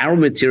provide our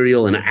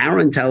material and our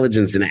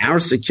intelligence and our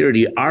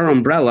security, our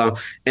umbrella,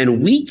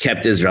 and we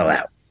kept Israel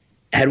out.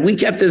 Had we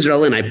kept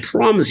Israel in, I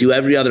promise you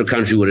every other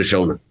country would have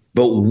shown up.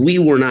 But we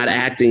were not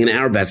acting in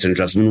our best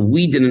interest. When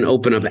we didn't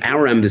open up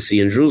our embassy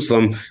in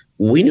Jerusalem,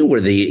 we knew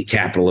where the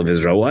capital of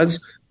Israel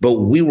was, but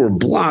we were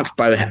blocked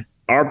by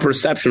our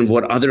perception of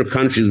what other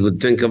countries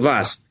would think of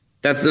us.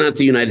 That's not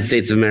the United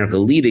States of America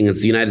leading.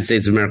 It's the United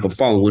States of America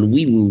following. When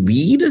we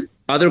lead,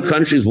 other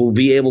countries will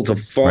be able to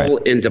fall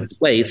into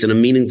place in a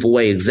meaningful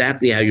way,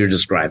 exactly how you're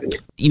describing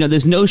it.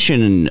 This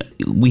notion,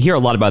 we hear a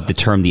lot about the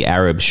term the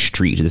Arab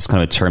Street, this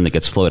kind of a term that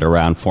gets floated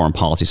around foreign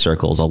policy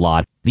circles a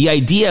lot. The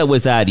idea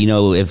was that,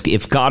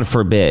 if God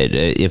forbid,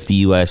 if the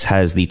U.S.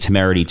 has the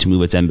temerity to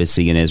move its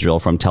embassy in Israel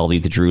from Tel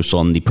Aviv to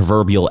Jerusalem, the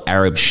proverbial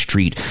Arab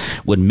Street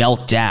would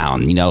melt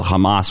down.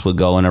 Hamas would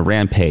go on a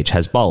rampage,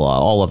 Hezbollah,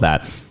 all of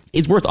that.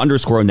 It's worth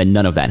underscoring that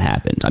none of that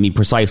happened. I mean,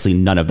 precisely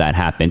none of that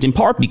happened, in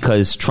part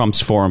because Trump's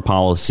foreign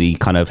policy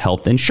kind of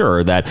helped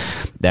ensure that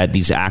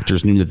these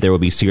actors knew that there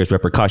would be serious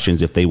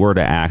repercussions if they were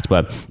to act.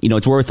 But,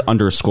 it's worth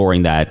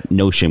underscoring that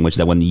notion, which is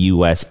that when the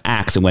U.S.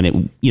 acts, and when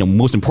it,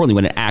 most importantly,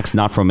 when it acts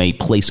not from a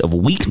place of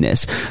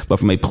weakness, but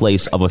from a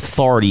place of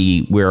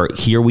authority, where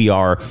here we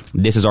are,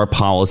 this is our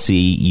policy,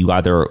 you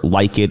either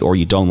like it or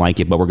you don't like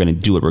it, but we're going to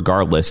do it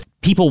regardless.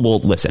 People will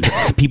listen.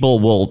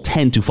 People will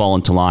tend to fall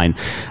into line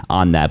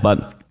on that.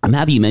 But I'm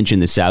happy you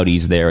mentioned the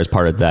Saudis there as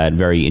part of that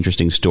very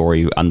interesting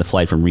story on the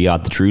flight from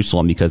Riyadh to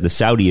Jerusalem, because the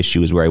Saudi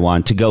issue is where I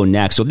wanted to go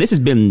next. So this has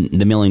been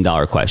the $1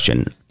 million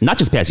question, not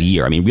just past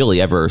year. I mean, really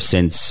ever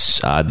since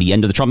the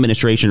end of the Trump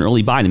administration,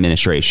 early Biden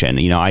administration.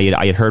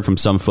 I had heard from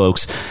some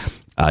folks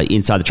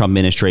inside the Trump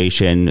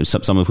administration,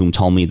 some of whom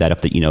told me that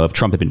if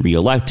Trump had been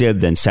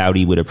reelected, then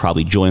Saudi would have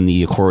probably joined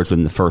the Accords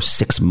within the first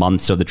 6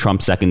 months of the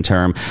Trump second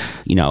term.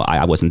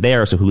 I wasn't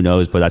there, so who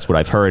knows? But that's what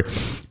I've heard.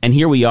 And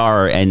here we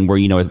are, and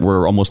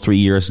we're almost 3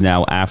 years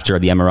now after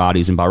the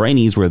Emiratis and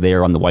Bahrainis were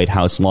there on the White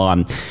House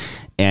lawn,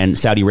 and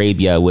Saudi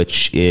Arabia,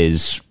 which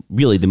is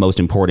really the most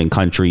important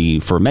country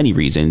for many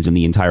reasons in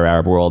the entire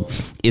Arab world,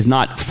 is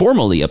not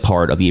formally a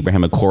part of the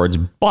Abraham Accords,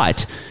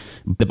 but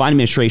the Biden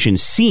administration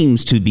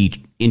seems to be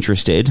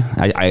interested,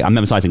 I'm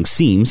emphasizing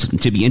seems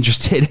to be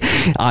interested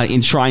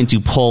in trying to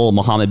pull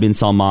Mohammed bin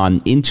Salman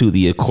into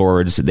the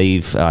Accords.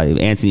 They've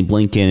Anthony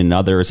Blinken and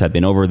others have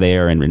been over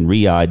there and in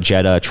Riyadh,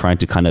 Jeddah, trying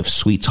to kind of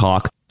sweet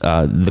talk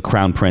the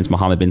Crown Prince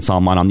Mohammed bin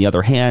Salman. On the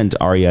other hand,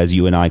 Aryeh, as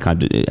you and I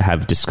kind of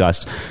have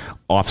discussed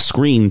off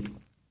screen,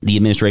 the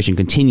administration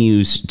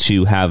continues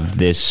to have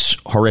this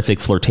horrific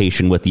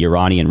flirtation with the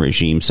Iranian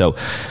regime. So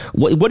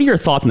what are your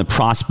thoughts on the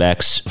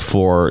prospects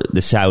for the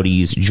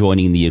Saudis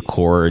joining the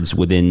Accords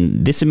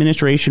within this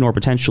administration or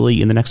potentially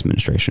in the next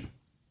administration?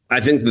 I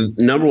think the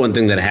number one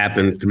thing that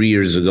happened 3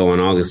 years ago on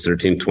August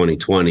 13,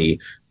 2020,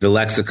 the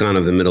lexicon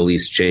of the Middle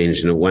East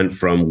changed, and it went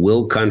from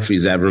will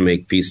countries ever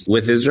make peace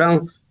with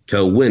Israel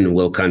to when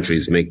will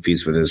countries make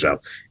peace with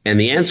Israel? And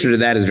the answer to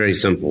that is very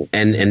simple.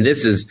 And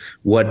this is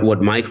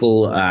what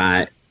Michael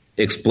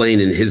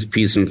explained in his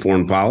peace and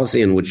foreign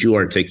policy, and which you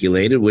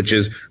articulated, which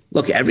is,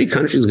 look, every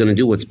country is going to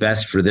do what's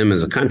best for them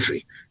as a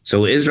country.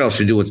 So Israel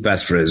should do what's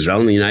best for Israel,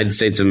 and the United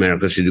States of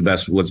America should do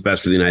what's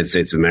best for the United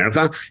States of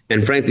America.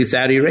 And frankly,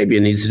 Saudi Arabia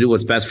needs to do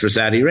what's best for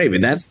Saudi Arabia.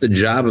 That's the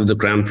job of the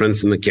crown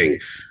prince and the king.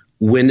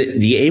 When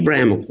the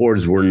Abraham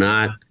Accords were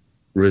not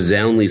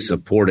resoundingly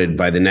supported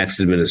by the next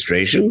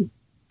administration,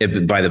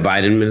 by the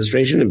Biden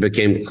administration, it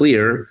became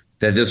clear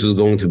that this was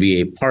going to be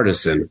a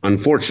partisan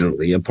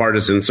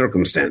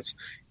circumstance.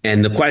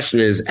 And the question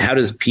is, how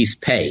does peace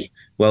pay?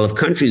 Well, if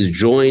countries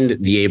joined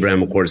the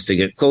Abraham Accords to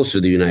get closer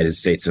to the United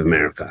States of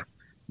America,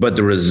 but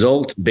the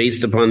result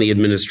based upon the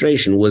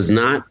administration was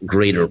not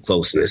greater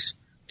closeness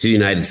to the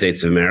United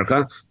States of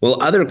America,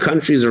 well, other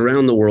countries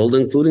around the world,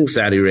 including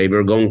Saudi Arabia,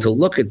 are going to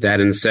look at that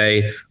and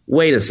say,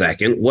 wait a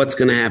second, what's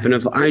going to happen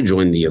if I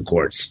join the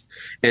Accords?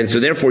 And so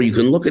therefore, you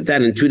can look at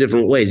that in two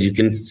different ways. You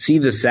can see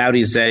the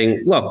Saudis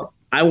saying, look,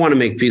 I want to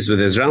make peace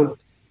with Israel.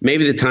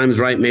 Maybe the time's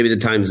right, maybe the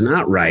time's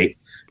not right.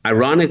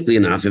 Ironically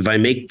enough, if I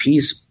make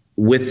peace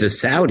with the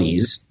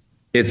Saudis,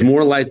 it's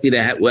more likely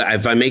to have,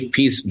 if I make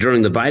peace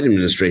during the Biden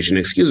administration,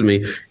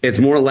 it's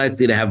more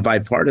likely to have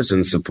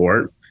bipartisan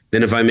support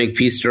than if I make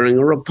peace during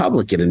a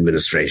Republican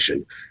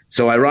administration.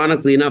 So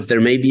ironically enough, there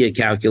may be a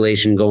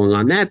calculation going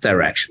on that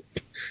direction.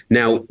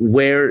 Now,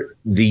 where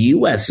the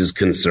U.S. is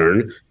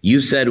concerned, you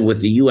said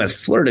with the U.S.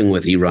 flirting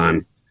with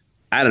Iran,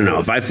 I don't know,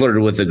 if I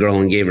flirted with a girl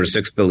and gave her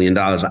 $6 billion,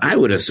 I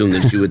would assume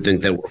that she would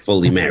think that we're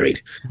fully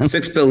married.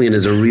 $6 billion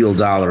is a real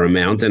dollar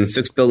amount, and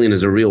 $6 billion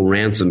is a real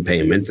ransom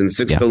payment, and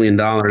 $6 billion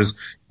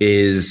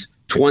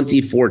is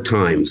 24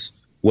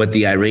 times what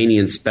the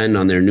Iranians spend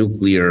on their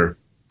nuclear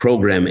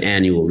program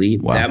annually.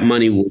 Wow. That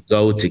money will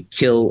go to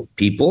kill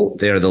people.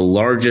 They are the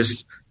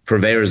largest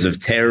purveyors of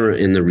terror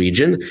in the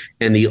region.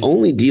 And the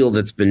only deal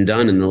that's been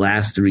done in the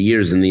last 3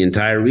 years in the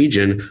entire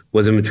region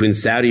was in between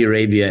Saudi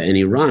Arabia and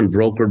Iran,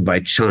 brokered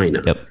by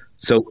China. Yep.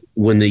 So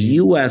when the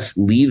U.S.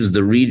 leaves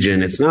the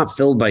region, it's not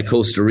filled by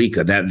Costa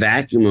Rica. That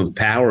vacuum of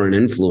power and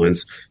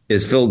influence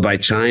is filled by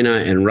China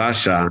and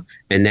Russia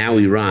and now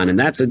Iran. And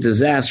that's a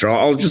disaster.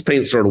 I'll just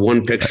paint sort of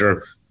one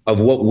picture of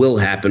what will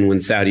happen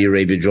when Saudi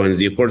Arabia joins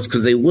the Accords,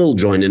 because they will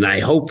join. And I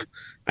hope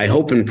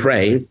and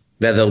pray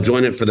that they'll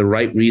join it for the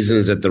right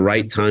reasons at the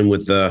right time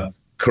with the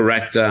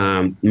correct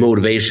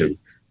motivation.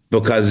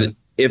 Because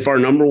if our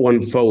number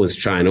one foe is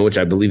China, which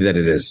I believe that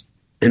it is,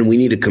 and we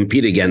need to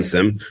compete against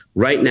them,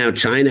 right now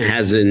China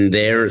has in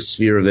their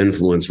sphere of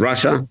influence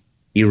Russia,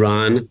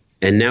 Iran,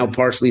 and now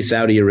partially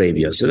Saudi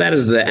Arabia. So that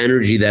is the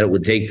energy that it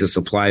would take to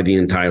supply the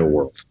entire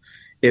world.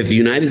 If the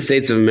United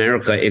States of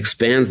America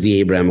expands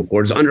the Abraham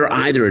Accords under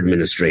either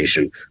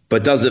administration,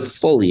 but does it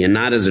fully and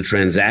not as a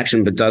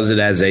transaction, but does it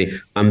as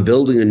I'm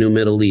building a new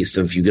Middle East.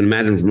 If you can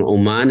imagine, from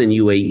Oman and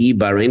UAE,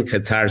 Bahrain,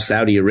 Qatar,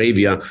 Saudi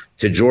Arabia,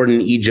 to Jordan,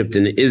 Egypt,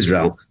 and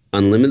Israel,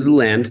 unlimited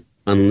land,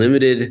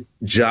 unlimited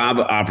job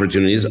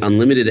opportunities,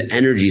 unlimited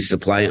energy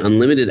supply,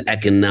 unlimited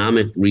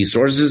economic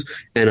resources,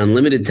 and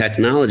unlimited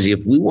technology.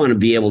 If we want to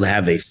be able to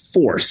have a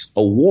force,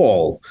 a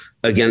wall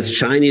against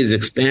Chinese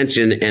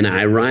expansion and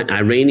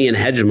Iranian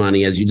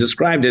hegemony, as you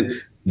described it,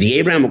 the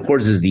Abraham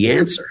Accords is the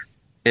answer.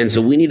 And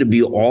so we need to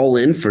be all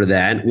in for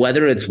that,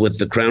 whether it's with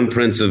the Crown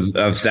Prince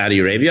of Saudi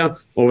Arabia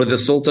or with the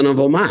Sultan of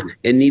Oman.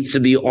 It needs to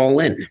be all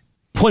in.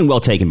 Point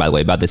well taken, by the way,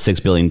 about the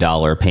 $6 billion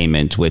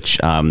payment, which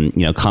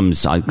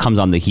comes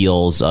on the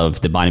heels of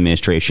the Biden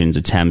administration's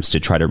attempts to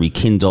try to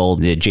rekindle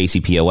the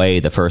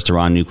JCPOA, the first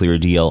Iran nuclear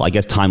deal. I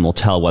guess time will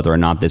tell whether or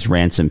not this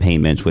ransom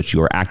payment, which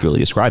you are accurately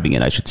describing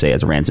it, I should say,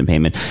 as a ransom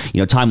payment,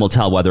 time will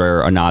tell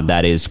whether or not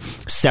that is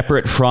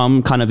separate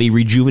from kind of a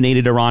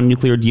rejuvenated Iran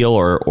nuclear deal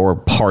or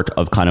part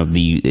of kind of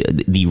the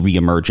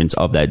reemergence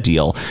of that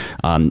deal.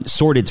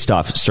 Sordid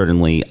stuff,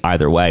 certainly,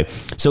 either way.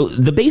 So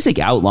the basic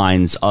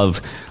outlines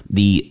of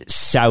the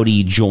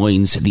Saudi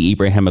joins the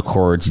Abraham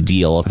Accords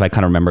deal, if I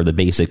kind of remember the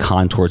basic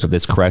contours of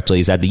this correctly,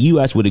 is that the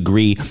U.S. would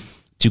agree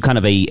to kind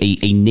of a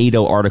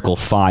NATO Article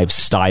 5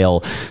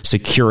 style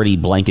security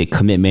blanket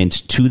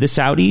commitment to the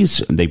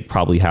Saudis. They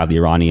probably have the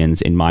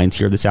Iranians in mind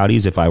here, the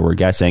Saudis, if I were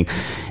guessing.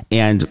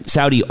 And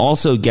Saudi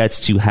also gets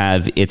to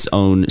have its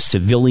own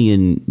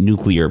civilian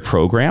nuclear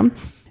program,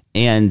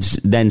 and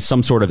then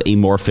some sort of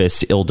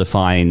amorphous,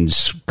 ill-defined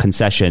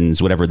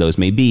concessions, whatever those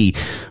may be,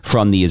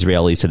 from the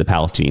Israelis to the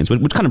Palestinians,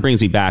 which kind of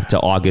brings me back to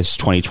August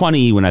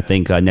 2020, when I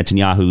think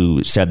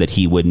Netanyahu said that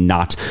he would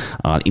not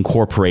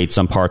incorporate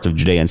some parts of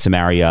Judea and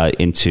Samaria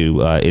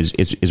into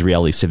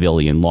Israeli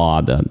civilian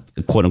law. The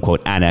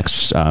quote-unquote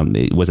annex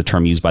was a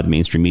term used by the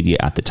mainstream media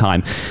at the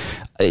time.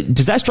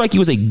 Does that strike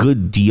you as a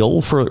good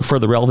deal for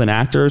the relevant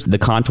actors, the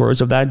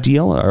contours of that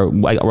deal? Or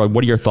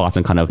what are your thoughts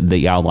on kind of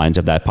the outlines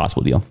of that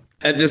possible deal?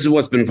 This is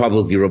what's been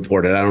publicly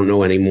reported. I don't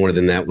know any more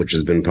than that which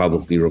has been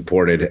publicly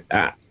reported.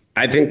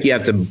 I think you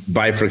have to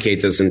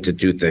bifurcate this into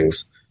two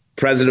things.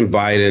 President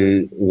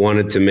Biden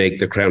wanted to make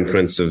the Crown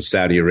Prince of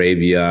Saudi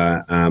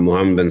Arabia,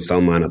 Mohammed bin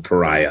Salman, a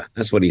pariah.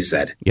 That's what he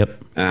said. Yep.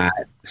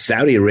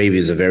 Saudi Arabia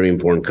is a very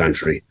important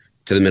country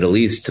to the Middle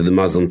East, to the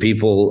Muslim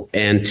people,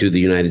 and to the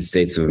United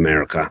States of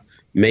America.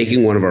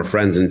 making one of our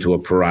friends into a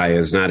pariah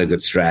is not a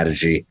good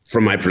strategy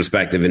from my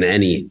perspective in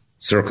any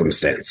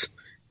circumstance.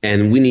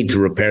 And we need to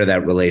repair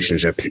that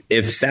relationship.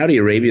 If Saudi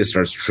Arabia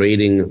starts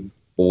trading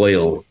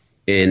oil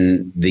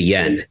in the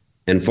yen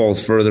and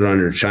falls further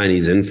under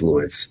Chinese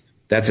influence,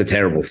 that's a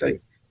terrible thing.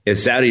 If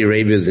Saudi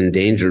Arabia is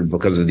endangered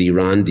because of the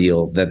Iran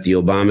deal that the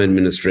Obama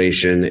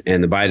administration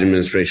and the Biden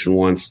administration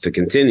wants to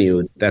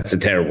continue, that's a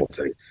terrible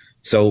thing.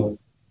 So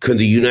could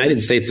the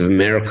United States of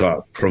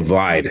America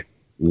provide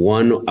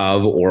one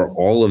of or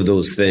all of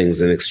those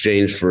things in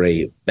exchange for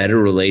a better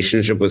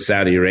relationship with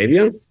Saudi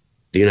Arabia?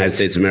 The United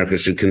States of America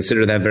should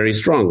consider that very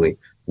strongly.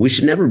 We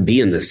should never be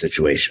in this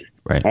situation.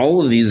 Right.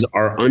 All of these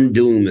are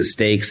undoing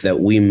mistakes that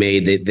we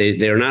made.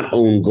 They are not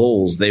own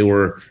goals.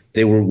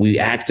 We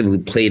actively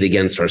played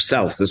against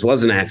ourselves. This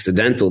wasn't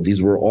accidental.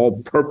 These were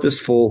all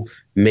purposeful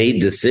made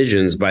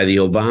decisions by the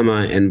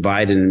Obama and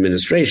Biden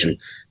administration.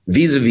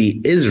 Vis-a-vis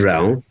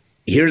Israel,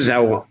 here's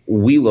how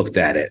we looked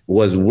at it,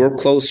 was we're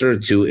closer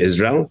to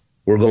Israel.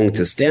 We're going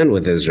to stand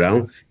with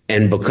Israel.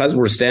 And because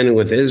we're standing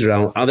with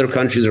Israel, other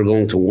countries are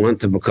going to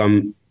want to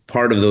become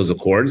part of those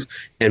accords.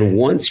 And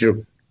once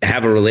you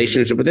have a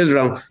relationship with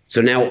Israel, so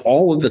now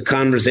all of the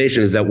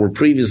conversations that were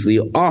previously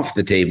off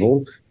the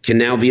table can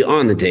now be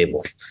on the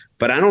table.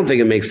 But I don't think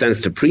it makes sense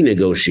to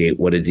pre-negotiate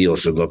what a deal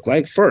should look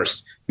like.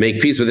 First,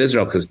 make peace with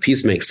Israel because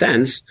peace makes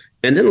sense.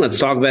 And then let's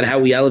talk about how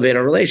we elevate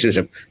our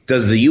relationship.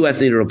 Does the U.S.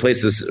 need to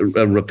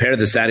repair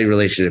the Saudi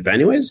relationship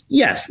anyways?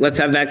 Yes, let's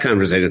have that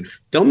conversation.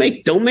 Don't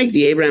make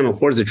the Abraham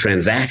Accords a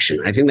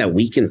transaction. I think that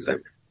weakens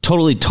them.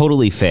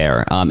 Totally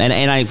fair. And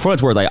I, for what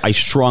it's worth, I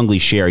strongly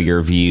share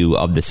your view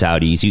of the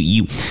Saudis.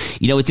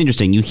 You know, it's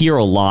interesting. You hear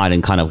a lot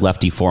in kind of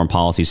lefty foreign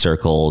policy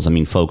circles. I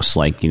mean, folks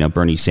like,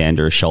 Bernie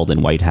Sanders,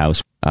 Sheldon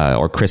Whitehouse,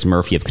 or Chris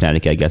Murphy of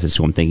Connecticut, I guess is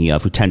who I'm thinking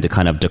of, who tend to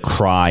kind of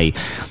decry,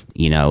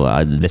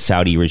 the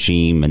Saudi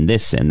regime and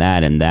this and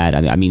that and that.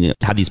 I mean,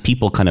 have these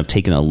people kind of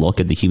taken a look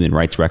at the human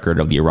rights record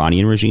of the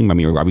Iranian regime? I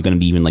mean, are we going to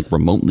be even like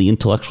remotely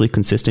intellectually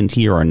consistent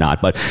here or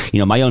not? But,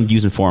 my own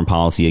views in foreign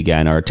policy,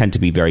 again, tend to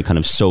be very kind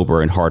of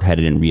sober and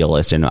hard-headed and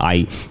realist. And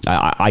I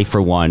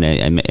for one,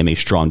 am a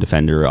strong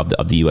defender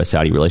of the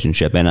U.S.-Saudi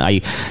relationship. And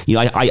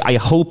I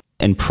hope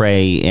and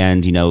pray,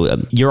 and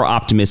your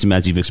optimism,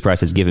 as you've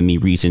expressed, has given me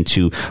reason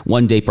to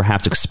one day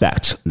perhaps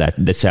expect that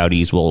the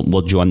Saudis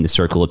will join the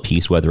circle of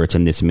peace, whether it's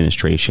in this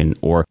administration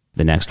or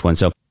the next one.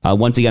 So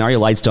once again, Aryeh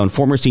Lightstone,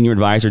 former senior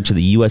advisor to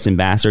the U.S.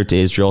 ambassador to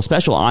Israel,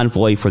 special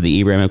envoy for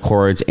the Abraham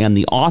Accords, and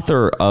the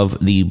author of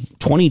the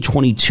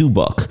 2022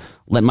 book,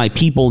 Let My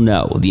People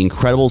Know, the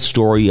incredible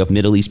story of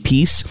Middle East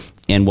peace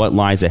and what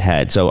lies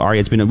ahead. So Aryeh,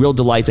 it's been a real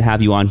delight to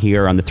have you on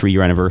here on the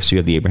 3-year anniversary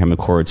of the Abraham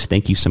Accords.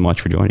 Thank you so much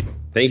for joining.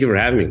 Thank you for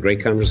having me.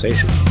 Great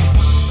conversation.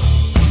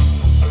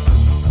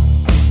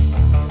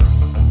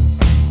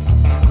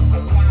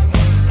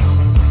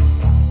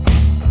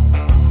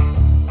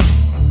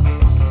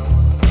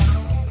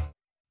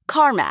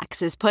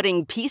 CarMax is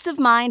putting peace of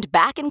mind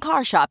back in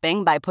car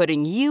shopping by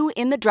putting you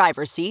in the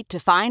driver's seat to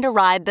find a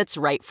ride that's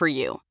right for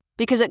you.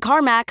 Because at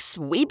CarMax,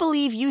 we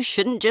believe you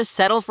shouldn't just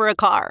settle for a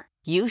car.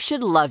 You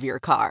should love your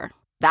car.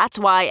 That's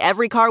why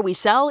every car we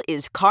sell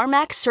is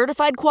CarMax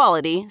certified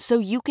quality, so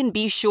you can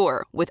be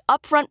sure with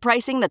upfront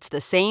pricing that's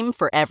the same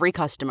for every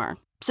customer.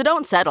 So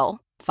don't settle.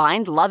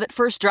 Find love at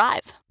first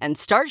drive and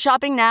start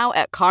shopping now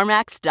at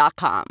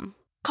CarMax.com.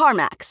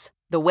 CarMax,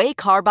 the way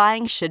car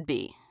buying should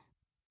be.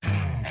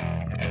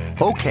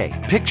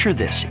 Okay, picture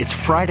this. It's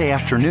Friday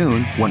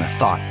afternoon when a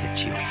thought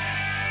hits you.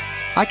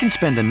 I can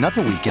spend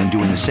another weekend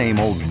doing the same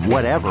old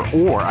whatever,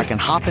 or I can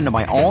hop into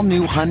my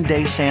all-new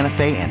Hyundai Santa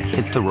Fe and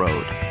hit the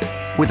road.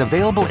 With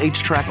available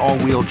H-Track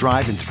all-wheel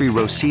drive and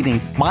 3-row seating,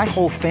 my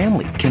whole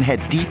family can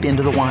head deep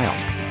into the wild.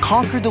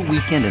 Conquer the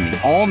weekend in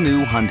the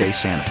all-new Hyundai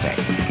Santa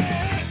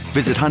Fe.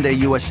 Visit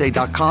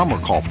HyundaiUSA.com or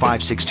call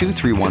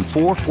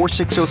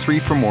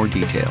 562-314-4603 for more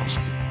details.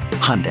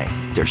 Hyundai,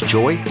 there's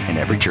joy in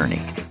every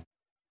journey.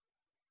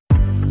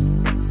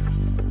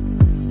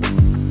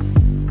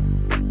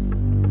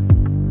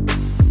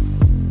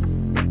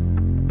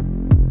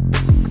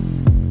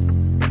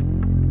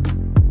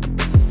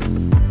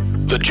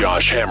 The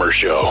Josh Hammer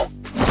Show.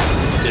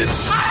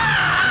 It's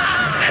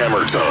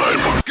hammer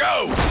time.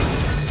 Go!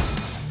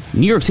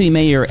 New York City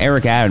Mayor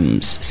Eric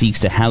Adams seeks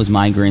to house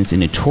migrants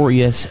in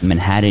notorious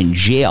Manhattan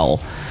jail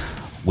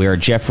where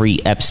Jeffrey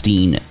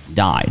Epstein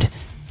died.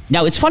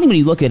 Now, it's funny when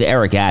you look at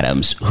Eric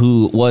Adams,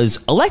 who was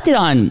elected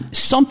on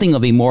something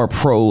of a more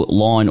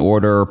pro-law and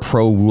order,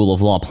 pro-rule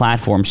of law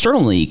platform,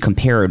 certainly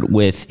compared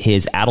with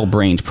his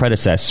addle-brained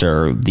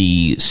predecessor,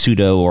 the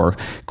pseudo or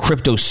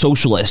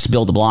crypto-socialist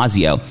Bill de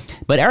Blasio.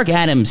 But Eric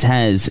Adams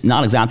has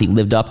not exactly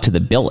lived up to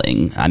the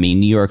billing. I mean,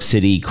 New York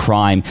City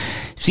crime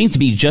seems to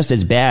be just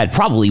as bad,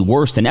 probably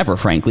worse than ever,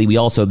 frankly. We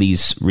also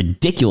these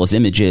ridiculous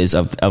images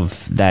of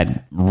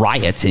that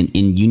riot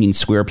in Union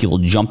Square, people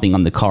jumping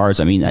on the cars.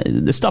 I mean,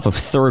 the stuff of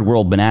third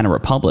world banana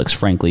republics,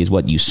 frankly, is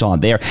what you saw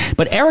there.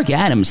 But Eric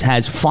Adams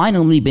has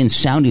finally been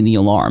sounding the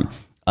alarm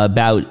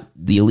about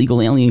the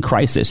illegal alien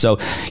crisis. So,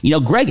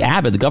 Greg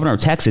Abbott, the governor of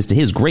Texas, to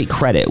his great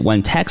credit,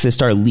 when Texas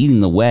started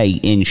leading the way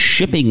in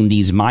shipping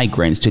these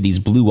migrants to these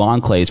blue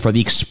enclaves for the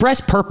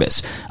express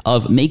purpose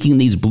of making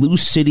these blue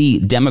city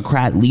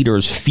Democrat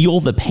leaders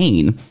feel the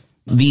pain,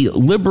 the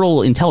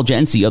liberal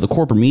intelligentsia, the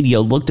corporate media,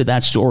 looked at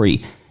that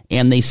story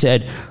and they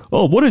said,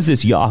 oh, what is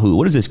this Yahoo?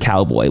 What is this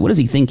cowboy? What does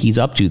he think he's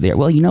up to there?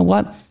 Well, you know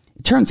what?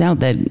 It turns out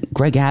that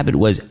Greg Abbott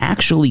was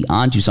actually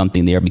onto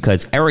something there,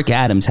 because Eric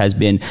Adams has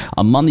been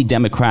among the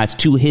Democrats,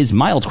 to his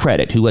mild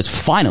credit, who has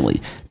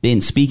finally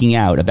been speaking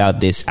out about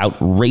this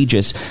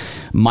outrageous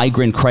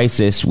migrant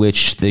crisis,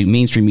 which the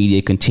mainstream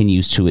media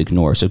continues to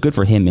ignore. So good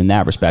for him in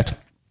that respect.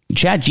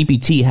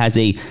 ChatGPT has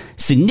a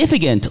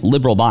significant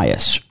liberal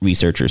bias,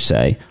 researchers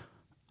say.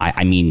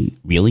 I mean,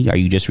 really? Are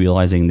you just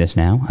realizing this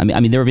now? I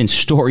mean, there have been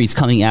stories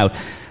coming out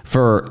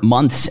for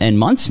months and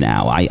months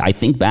now. I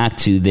think back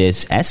to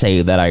this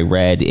essay that I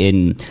read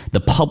in the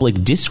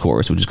Public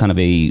Discourse, which is kind of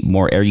a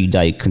more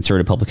erudite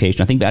conservative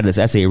publication. I think back to this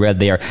essay I read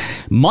there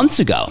months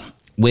ago,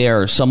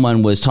 where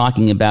someone was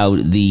talking about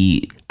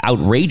the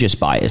outrageous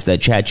bias that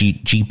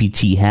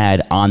ChatGPT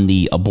had on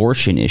the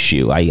abortion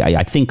issue.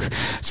 I think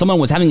someone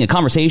was having a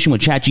conversation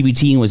with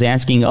ChatGPT and was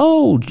asking,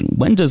 oh,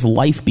 when does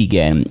life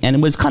begin? And it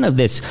was kind of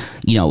this,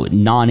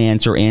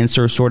 non-answer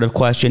answer sort of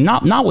question,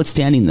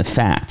 notwithstanding the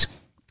fact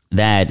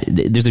that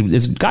there's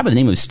a guy by the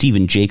name of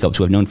Stephen Jacobs,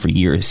 who I've known for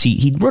years.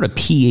 He wrote a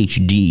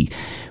PhD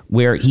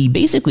where he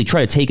basically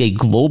tried to take a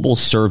global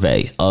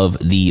survey of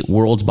the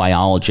world's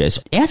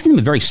biologists, asking them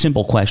a very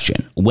simple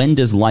question. When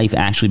does life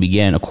actually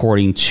begin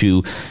according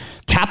to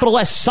capital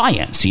S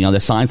science? The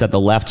science that the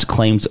left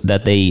claims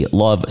that they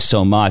love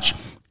so much.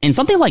 And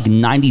something like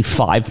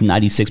 95 to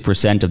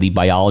 96% of the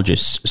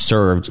biologists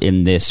served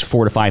in this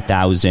 4,000 to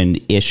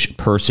 5,000-ish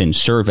person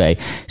survey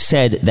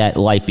said that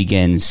life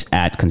begins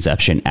at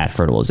conception, at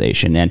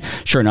fertilization. And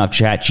sure enough,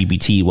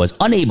 ChatGPT was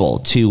unable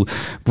to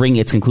bring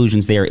its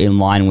conclusions there in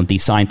line with the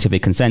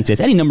scientific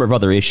consensus. Any number of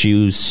other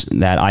issues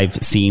that I've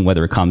seen,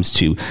 whether it comes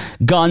to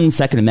guns,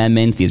 Second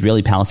Amendment, the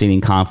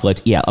Israeli-Palestinian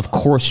conflict. Yeah, of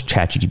course,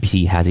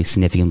 ChatGPT has a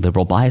significant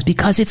liberal bias,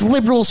 because it's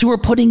liberals who are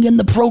putting in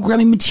the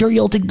programming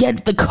material to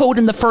get the code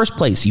in the first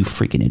place. You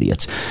freaking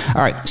idiots.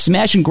 All right.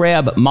 Smash and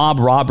grab mob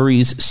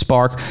robberies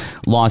spark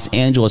Los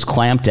Angeles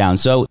clampdown.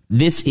 So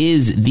this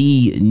is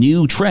the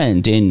new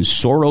trend in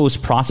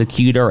Soros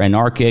prosecutor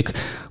anarchic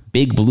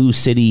big blue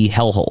city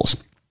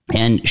hellholes.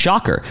 And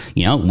shocker,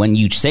 when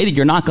you say that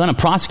you're not going to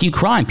prosecute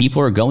crime,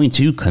 people are going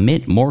to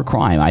commit more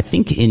crime. I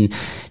think in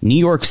New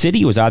York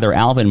City, it was either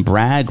Alvin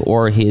Bragg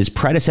or his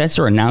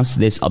predecessor announced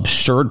this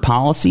absurd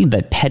policy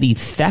that petty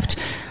theft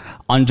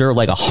under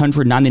like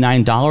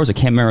 $199, I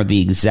can't remember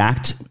the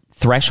exact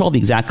threshold, the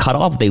exact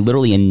cutoff, they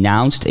literally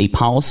announced a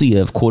policy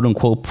of quote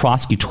unquote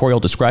prosecutorial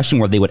discretion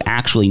where they would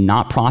actually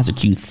not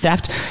prosecute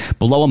theft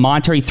below a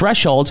monetary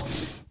threshold.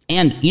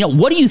 And,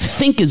 what do you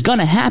think is going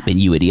to happen,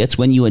 you idiots,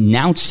 when you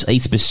announce a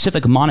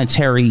specific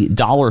monetary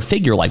dollar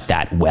figure like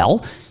that?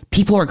 Well,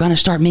 people are going to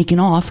start making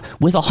off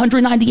with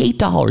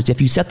 $198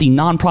 if you set the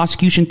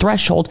non-prosecution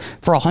threshold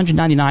for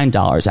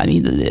 $199. I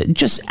mean,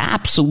 just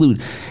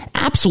absolute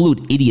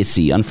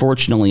idiocy,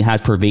 unfortunately, has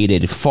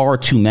pervaded far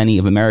too many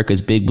of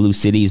America's big blue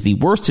cities. The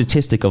worst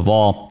statistic of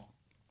all,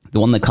 the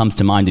one that comes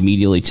to mind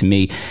immediately to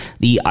me,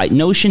 the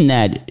notion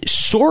that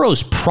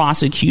Soros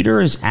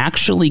prosecutors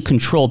actually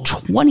control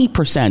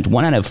 20%,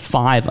 1 out of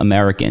 5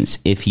 Americans,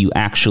 if you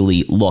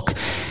actually look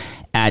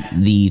at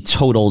the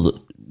total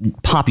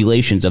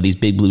populations of these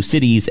big blue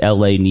cities,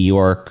 LA, New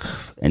York,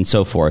 and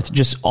so forth.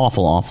 Just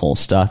awful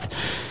stuff.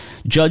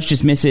 Judge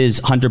dismisses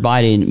Hunter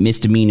Biden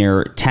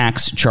misdemeanor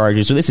tax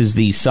charges. So this is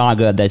the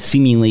saga that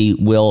seemingly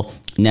will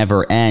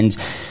never end.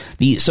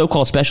 The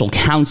so-called special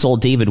counsel,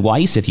 David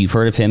Weiss, if you've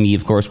heard of him, he,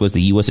 of course, was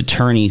the U.S.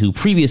 attorney who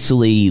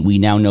previously, we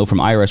now know from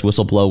IRS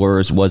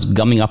whistleblowers, was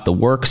gumming up the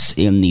works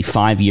in the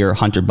 5-year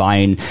Hunter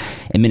Biden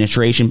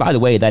administration. By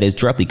the way, that is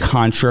directly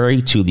contrary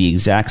to the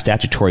exact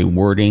statutory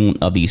wording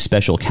of the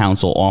special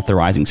counsel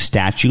authorizing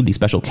statute. The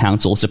special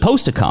counsel is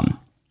supposed to come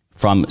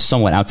from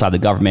somewhat outside the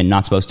government,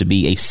 not supposed to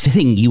be a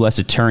sitting U.S.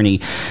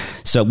 attorney.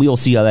 So we will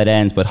see how that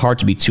ends, but hard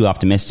to be too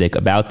optimistic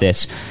about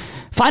this.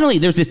 Finally,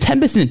 there's this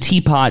tempest in a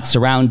teapot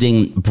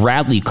surrounding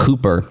Bradley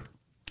Cooper,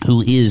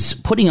 who is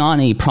putting on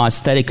a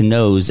prosthetic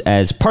nose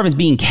as part of his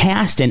being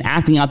cast and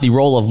acting out the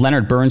role of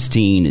Leonard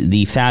Bernstein,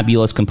 the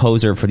fabulous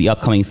composer for the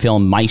upcoming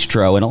film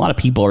Maestro. And a lot of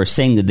people are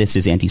saying that this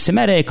is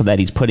anti-Semitic, that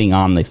he's putting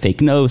on the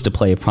fake nose to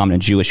play a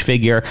prominent Jewish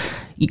figure.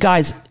 You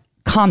guys,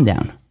 calm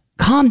down.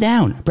 Calm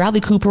down. Bradley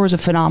Cooper is a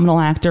phenomenal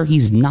actor.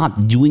 He's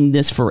not doing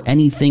this for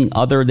anything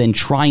other than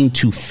trying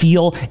to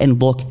feel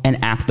and look and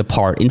act the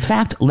part. In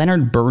fact,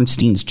 Leonard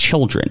Bernstein's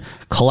children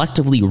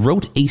collectively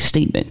wrote a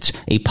statement,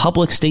 a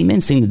public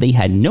statement, saying that they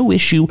had no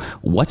issue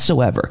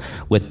whatsoever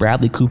with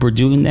Bradley Cooper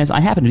doing this. I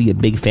happen to be a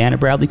big fan of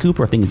Bradley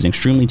Cooper. I think he's an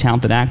extremely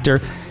talented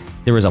actor.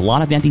 There is a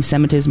lot of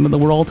anti-Semitism in the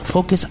world.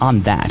 Focus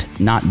on that,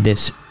 not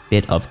this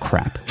bit of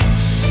crap.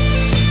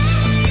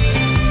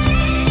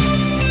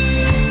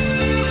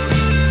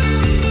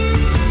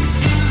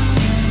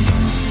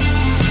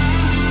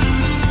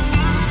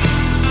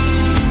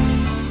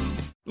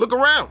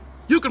 around.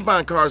 You can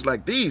find cars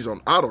like these on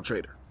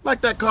AutoTrader,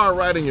 like that car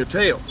riding your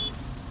tail.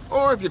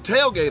 Or if you're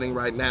tailgating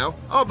right now,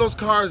 all those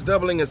cars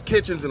doubling as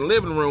kitchens and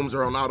living rooms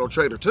are on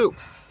AutoTrader too.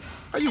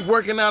 Are you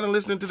working out and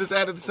listening to this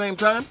ad at the same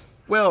time?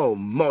 Well,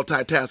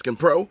 multitasking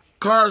pro,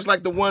 cars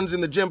like the ones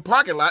in the gym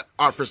parking lot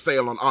are for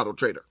sale on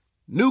AutoTrader.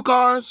 New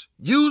cars,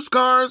 used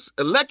cars,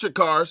 electric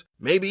cars,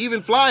 maybe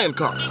even flying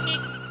cars.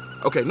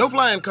 Okay, no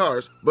flying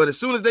cars, but as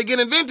soon as they get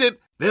invented,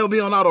 they'll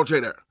be on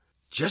AutoTrader.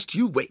 Just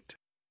you wait.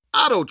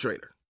 AutoTrader.